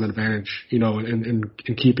that gives us an advantage, in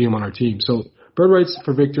keeping him on our team. So bird rights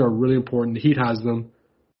for Victor are really important. The Heat has them.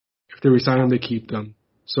 If they resign him, they keep them.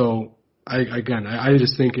 So I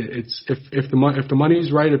just think it's if the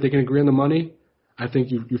money's right, if they can agree on the money, I think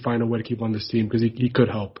you find a way to keep him on this team because he could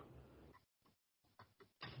help.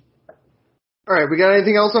 All right, we got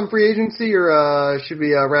anything else on free agency, or should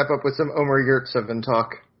we wrap up with some Omer Yurtseven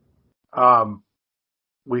talk?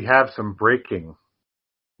 We have some breaking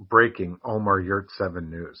Omer Yurtseven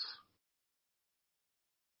news.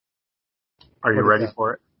 Are you ready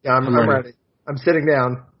for it? Yeah, I'm ready. I'm sitting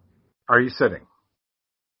down. Are you sitting?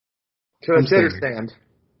 Should I sit or stand?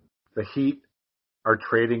 The Heat are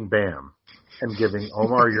trading Bam and giving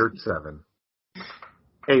Omer Yurtseven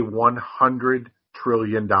a $100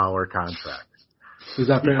 trillion contract. Is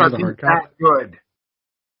that the hard cap? Good.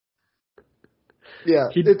 Yeah,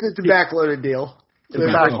 it's a backloaded deal. They're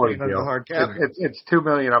Exactly. anticipating the hard cap. It's $2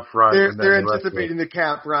 million up front. They're anticipating the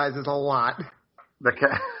cap rises a lot. The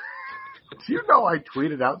cap. Do you know I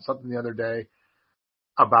tweeted out something the other day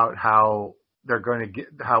about how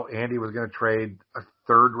how Andy was going to trade a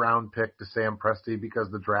 3rd round pick to Sam Presti because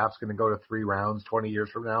the draft's going to go to 3 rounds 20 years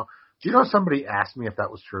from now? Do you know somebody asked me if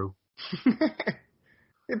that was true?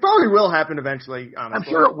 It probably will happen eventually, honestly. I'm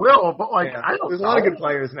sure it will, but I don't know. There's a lot of good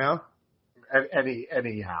players now.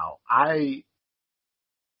 Anyhow,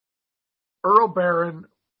 Earl Barron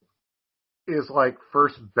is like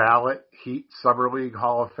first ballot Heat Summer League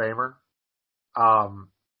Hall of Famer.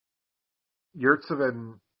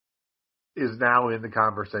 Yurtseven is now in the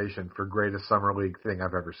conversation for greatest Summer League thing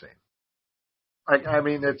I've ever seen. I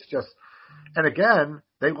mean, it's just, and again,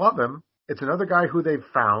 they love him. It's another guy who they've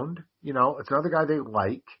found, it's another guy they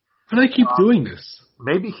like. How do they keep doing this?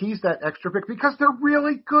 Maybe he's that extra pick because they're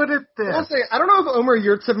really good at this. I'll say, I don't know if Omer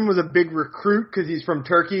Yurtseven was a big recruit because he's from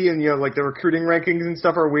Turkey and, like the recruiting rankings and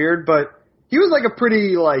stuff are weird, but he was like a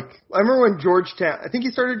pretty, I remember when Georgetown, I think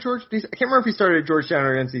he started I can't remember if he started at Georgetown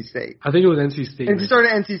or NC State. I think it was NC State. And he started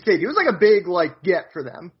at NC State. He was like a big, get for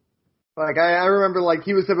them. I remember,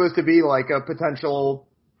 he was supposed to be like a potential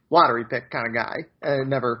lottery pick kind of guy, and it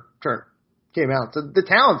never came out. So the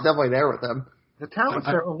talent's definitely there with him. The talent's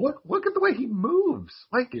there. Look at the way he moves.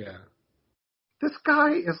 This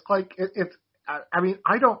guy is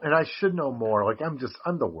I don't, and I should know more. I'm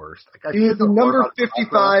the worst. He's the number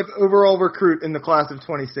 55 overall recruit in the class of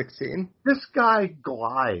 2016. This guy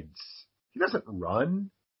glides. He doesn't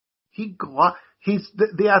run. He glides.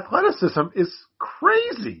 The athleticism is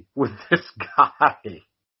crazy with this guy.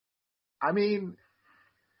 I mean,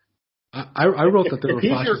 I wrote that there were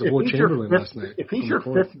flashes of Will Chamberlain last night. If he's your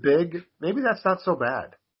 5th big, maybe that's not so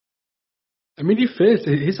bad. I mean, he fits.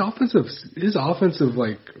 His offensive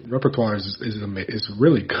repertoire is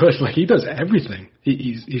really good. He does everything.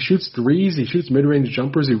 He shoots threes. He shoots mid-range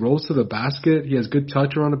jumpers. He rolls to the basket. He has good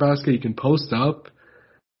touch around the basket. He can post up,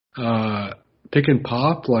 pick and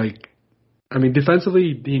pop.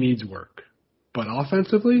 Defensively he needs work, but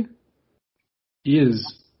offensively he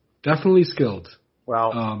is definitely skilled.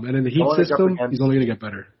 Well, and in the Heat system, he's only going to get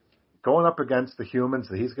better. Going up against the humans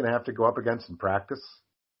that he's going to have to go up against in practice.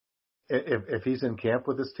 If he's in camp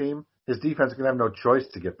with his team, his defense is going to have no choice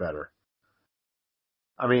to get better.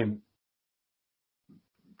 I mean,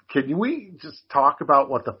 can we just talk about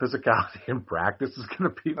what the physicality in practice is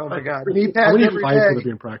going to be? Oh my God! How many fights will there be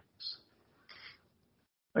in practice?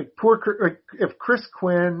 If Chris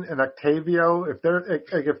Quinn and Octavio, if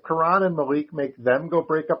Karan and Malik make them go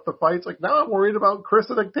break up the fights, now I'm worried about Chris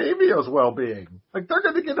and Octavio's well-being. They're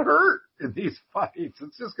going to get hurt in these fights.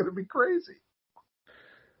 It's just going to be crazy.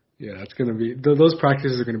 Yeah, it's going to be those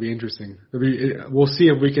practices are going to be interesting. We'll see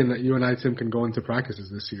if you and I, Tim, can go into practices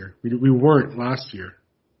this year. We weren't last year.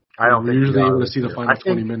 I don't think we're usually able to see the final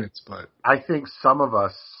 20 minutes, but I think some of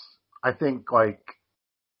us. I think the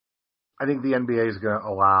NBA is going to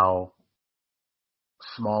allow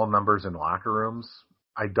small numbers in locker rooms.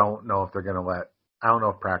 I don't know if they're going to I don't know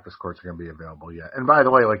if practice courts are going to be available yet. And by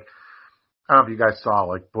the way, I don't know if you guys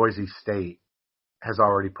saw, Boise State has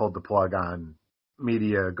already pulled the plug on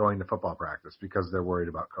media going to football practice because they're worried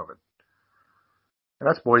about COVID. And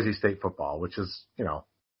that's Boise State football, which is, a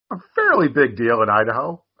fairly big deal in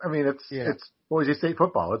Idaho. I mean, it's Boise State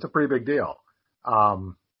football. It's a pretty big deal. I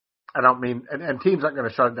don't mean, and teams aren't going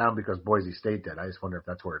to shut it down because Boise State did. I just wonder if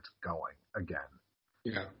that's where it's going again.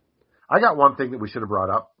 Yeah. I got one thing that we should have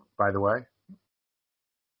brought up, by the way.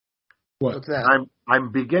 What's that?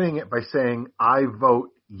 I'm beginning it by saying I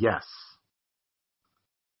vote yes.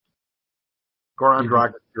 Goran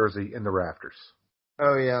Dragic jersey in the rafters.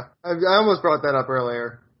 Oh yeah, I almost brought that up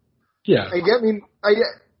earlier. Yeah. I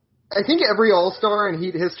think every All-Star in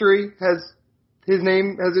Heat history has his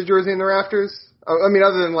name as a jersey in the rafters. I mean,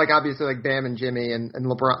 other than obviously Bam and Jimmy and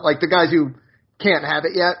LeBron, the guys who can't have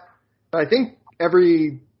it yet. But I think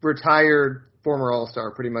every retired former All-Star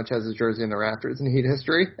pretty much has his jersey in the rafters in Heat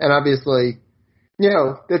history. And obviously,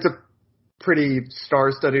 it's a pretty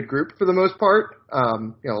star-studded group for the most part. A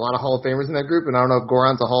lot of Hall of Famers in that group, and I don't know if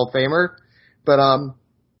Goran's a Hall of Famer, but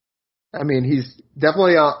he's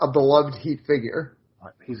definitely a beloved Heat figure.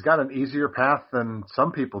 He's got an easier path than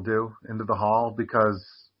some people do into the Hall because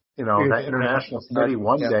that international study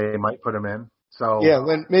one day might put him in. So yeah,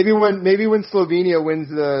 maybe when Slovenia wins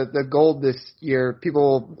the gold this year,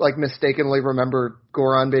 people mistakenly remember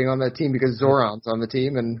Goran being on that team because Zoran's on the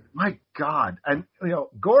team. And my God, and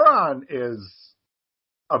Goran is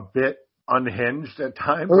a bit unhinged at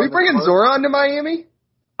times. Are we bringing Zoran to Miami?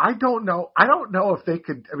 I don't know. I don't know if they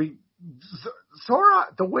could. I mean, Zoran,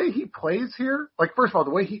 the way he plays here, like, first of all,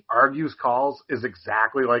 the way he argues calls is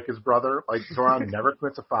exactly like his brother. Like, Zoran never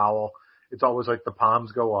commits a foul. It's always like the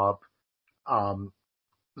palms go up.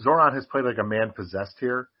 Zoran has played like a man possessed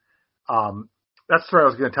here. That's what I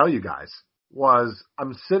was going to tell you guys, was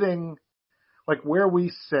I'm sitting, like, where we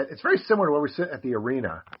sit. It's very similar to where we sit at the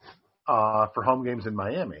arena for home games in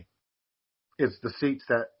Miami. It's the seats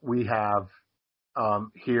that we have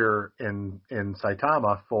here in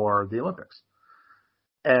Saitama for the Olympics.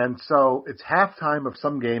 And so it's halftime of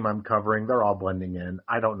some game I'm covering. They're all blending in.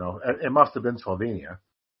 I don't know. It must have been Slovenia.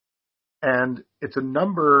 And it's a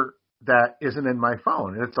number that isn't in my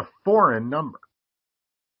phone, and it's a foreign number.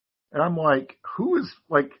 And I'm like, who is,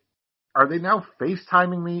 like, are they now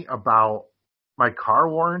FaceTiming me about my car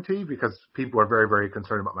warranty? Because people are very, very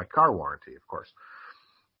concerned about my car warranty, of course.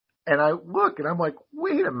 And I look, and I'm like,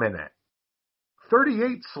 wait a minute.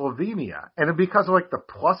 38 Slovenia. And because of, like, the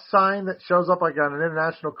plus sign that shows up, like, on an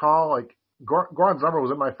international call, like, Goran's number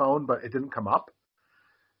was in my phone, but it didn't come up.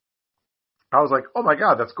 I was like, oh, my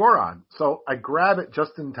God, that's Goran. So I grab it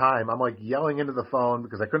just in time. I'm, like, yelling into the phone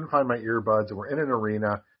because I couldn't find my earbuds, and we're in an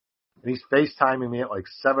arena. And he's FaceTiming me at, like,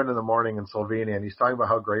 7 in the morning in Slovenia, and he's talking about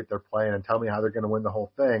how great they're playing and telling me how they're going to win the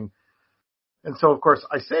whole thing. And so, of course,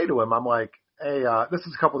 I say to him, I'm like, hey, this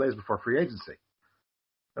is a couple days before free agency.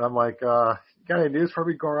 And I'm like, you got any news for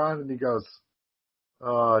me, Goran? And he goes,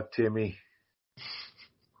 oh, Timmy,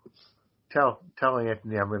 tell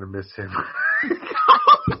Anthony I'm going to miss him.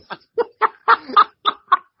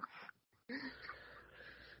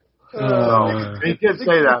 He did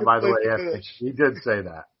say that, by the way, Anthony. He did say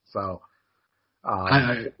that. So,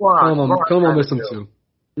 Goran miss him too.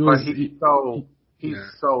 He's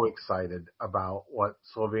so excited about what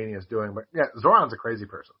Slovenia is doing. But yeah, Zoran's a crazy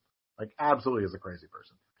person. Like, absolutely is a crazy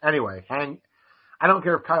person. Anyway, I don't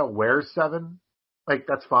care if Kyle wears 7. Like,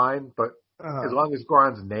 that's fine. But as long as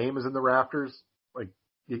Goran's name is in the rafters, like,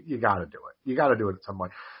 you got to do it. You got to do it at some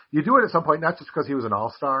point. You do it at some point, not just because he was an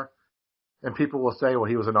all-star. And people will say, well,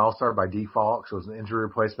 he was an all-star by default, so it was an injury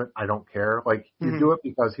replacement. I don't care. Like, you do it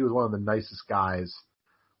because he was one of the nicest guys,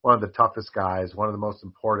 one of the toughest guys, one of the most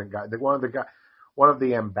important guys, one of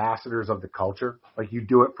the ambassadors of the culture. Like, you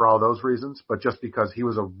do it for all those reasons, but just because he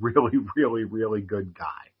was a really, really, really good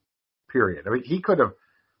guy, period. I mean, he could have,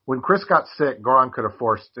 when Chris got sick, Goran could have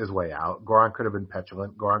forced his way out. Goran could have been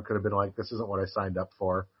petulant. Goran could have been like, this isn't what I signed up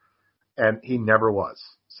for. And he never was.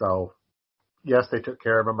 So, yes, they took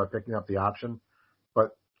care of him by picking up the option,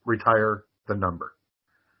 but retire the number.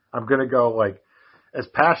 I'm going to go, like, as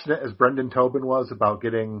passionate as Brendan Tobin was about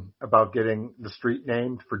getting the street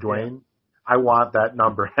named for Dwayne, I want that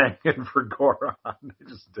number hanging for Goran. I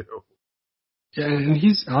just do. Yeah, and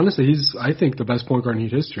he's I think, the best point guard in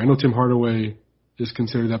Heat history. I know Tim Hardaway is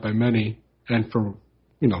considered that by many, and for,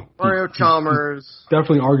 Mario Chalmers.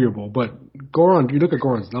 Definitely arguable, but Goran, you look at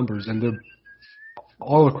Goran's numbers, and they're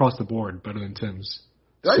all across the board better than Tim's.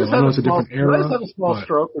 Did I just have a small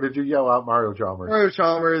stroke, or did you yell out Mario Chalmers? Mario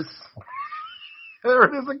Chalmers. There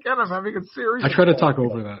it is again. I'm having a serious. I try to talk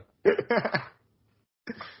over that.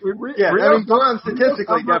 Goran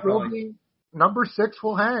statistically definitely. Number 6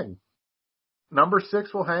 will hang. Number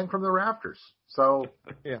 6 will hang from the rafters. So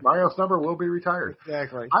Mario's number will be retired.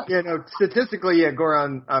 Exactly. Statistically,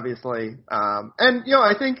 Goran obviously. And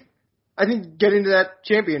I think getting to that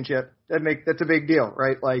championship, that's a big deal,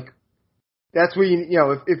 right? Like, that's where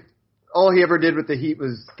if all he ever did with the Heat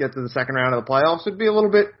was get to the second round of the playoffs, it'd be a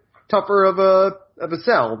little bit tougher of a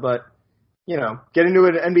sell. But get into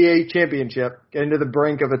an NBA championship, get into the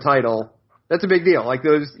brink of a title, that's a big deal. Like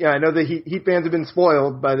those, I know the Heat fans have been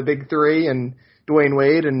spoiled by the big 3 and Dwayne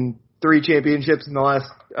Wade and 3 championships in the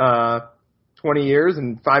last 20 years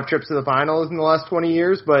and 5 trips to the finals in the last 20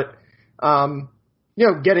 years. But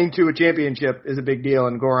getting to a championship is a big deal.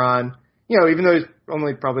 And Goran, even though he's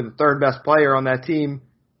only probably the 3rd best player on that team,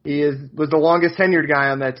 was the longest tenured guy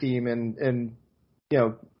on that team. And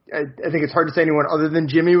I think it's hard to say anyone other than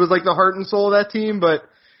Jimmy was like the heart and soul of that team. But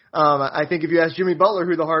I think if you asked Jimmy Butler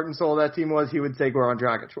who the heart and soul of that team was, he would say Goran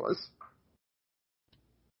Dragic was.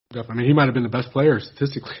 Definitely. I mean, he might have been the best player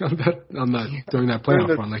statistically on that during that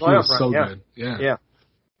playoff run. Like, he was so good. Yeah.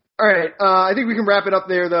 All right. I think we can wrap it up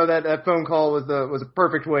there, though. That phone call was a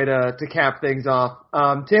perfect way to cap things off.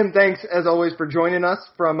 Tim, thanks as always for joining us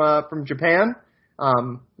from Japan.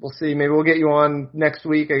 We'll see. Maybe we'll get you on next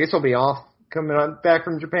week. I guess I'll be off coming on back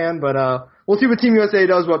from Japan, but we'll see what Team USA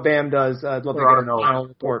does, what Bam does. I'd love to get a final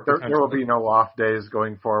report. There will be no off days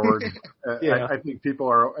going forward. I think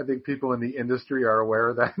people in the industry are aware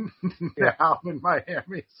of that now in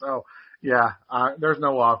Miami. So there's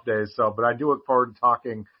no off days. But I do look forward to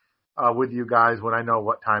talking with you guys when I know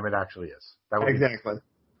what time it actually is. That would Exactly.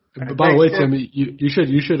 By the way, Tim, you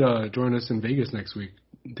should join us in Vegas next week.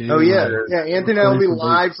 Anthony and I will be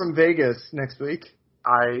live from Vegas next week.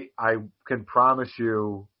 I can promise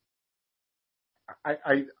you.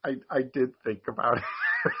 I did think about it.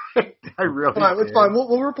 I really. It's fine.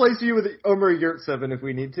 We'll replace you with Omer Yurtseven if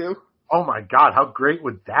we need to. Oh my God! How great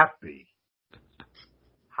would that be?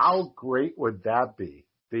 How great would that be?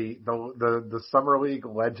 The Summer League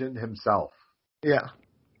legend himself. Yeah.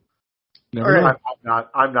 All right.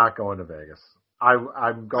 I'm not going to Vegas.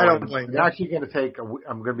 I'm going. I don't blame I'm you. actually going to take.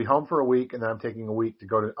 I'm going to be home for a week, and then I'm taking a week to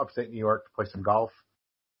go to upstate New York to play some golf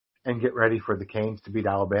and get ready for the Canes to beat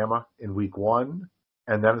Alabama in week 1,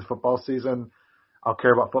 and then it's football season. I'll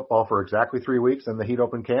care about football for exactly 3 weeks, and the Heat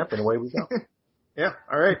open camp, and away we go. Yeah,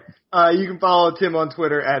 all right. You can follow Tim on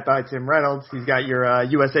Twitter at @ByTimReynolds. He's got your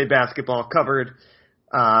USA basketball covered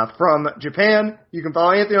from Japan. You can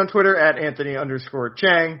follow Anthony on Twitter at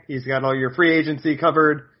Anthony_Chang. He's got all your free agency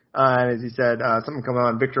covered. And as he said, something coming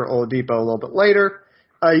on Victor Oladipo a little bit later.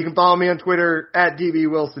 You can follow me on Twitter at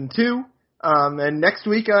DBWilson2. And next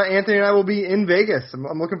week, Anthony and I will be in Vegas.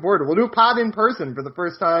 I'm looking forward to it. We'll do a pod in person for the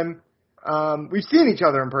first time. We've seen each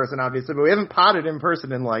other in person, obviously, but we haven't podded in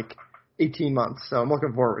person in like 18 months. So I'm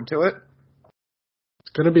looking forward to it.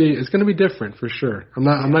 It's gonna be different for sure. I'm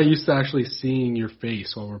not used to actually seeing your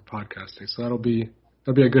face while we're podcasting, so that'll be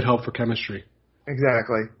a good help for chemistry.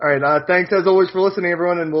 Exactly. All right. Thanks as always for listening,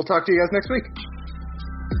 everyone, and we'll talk to you guys next week.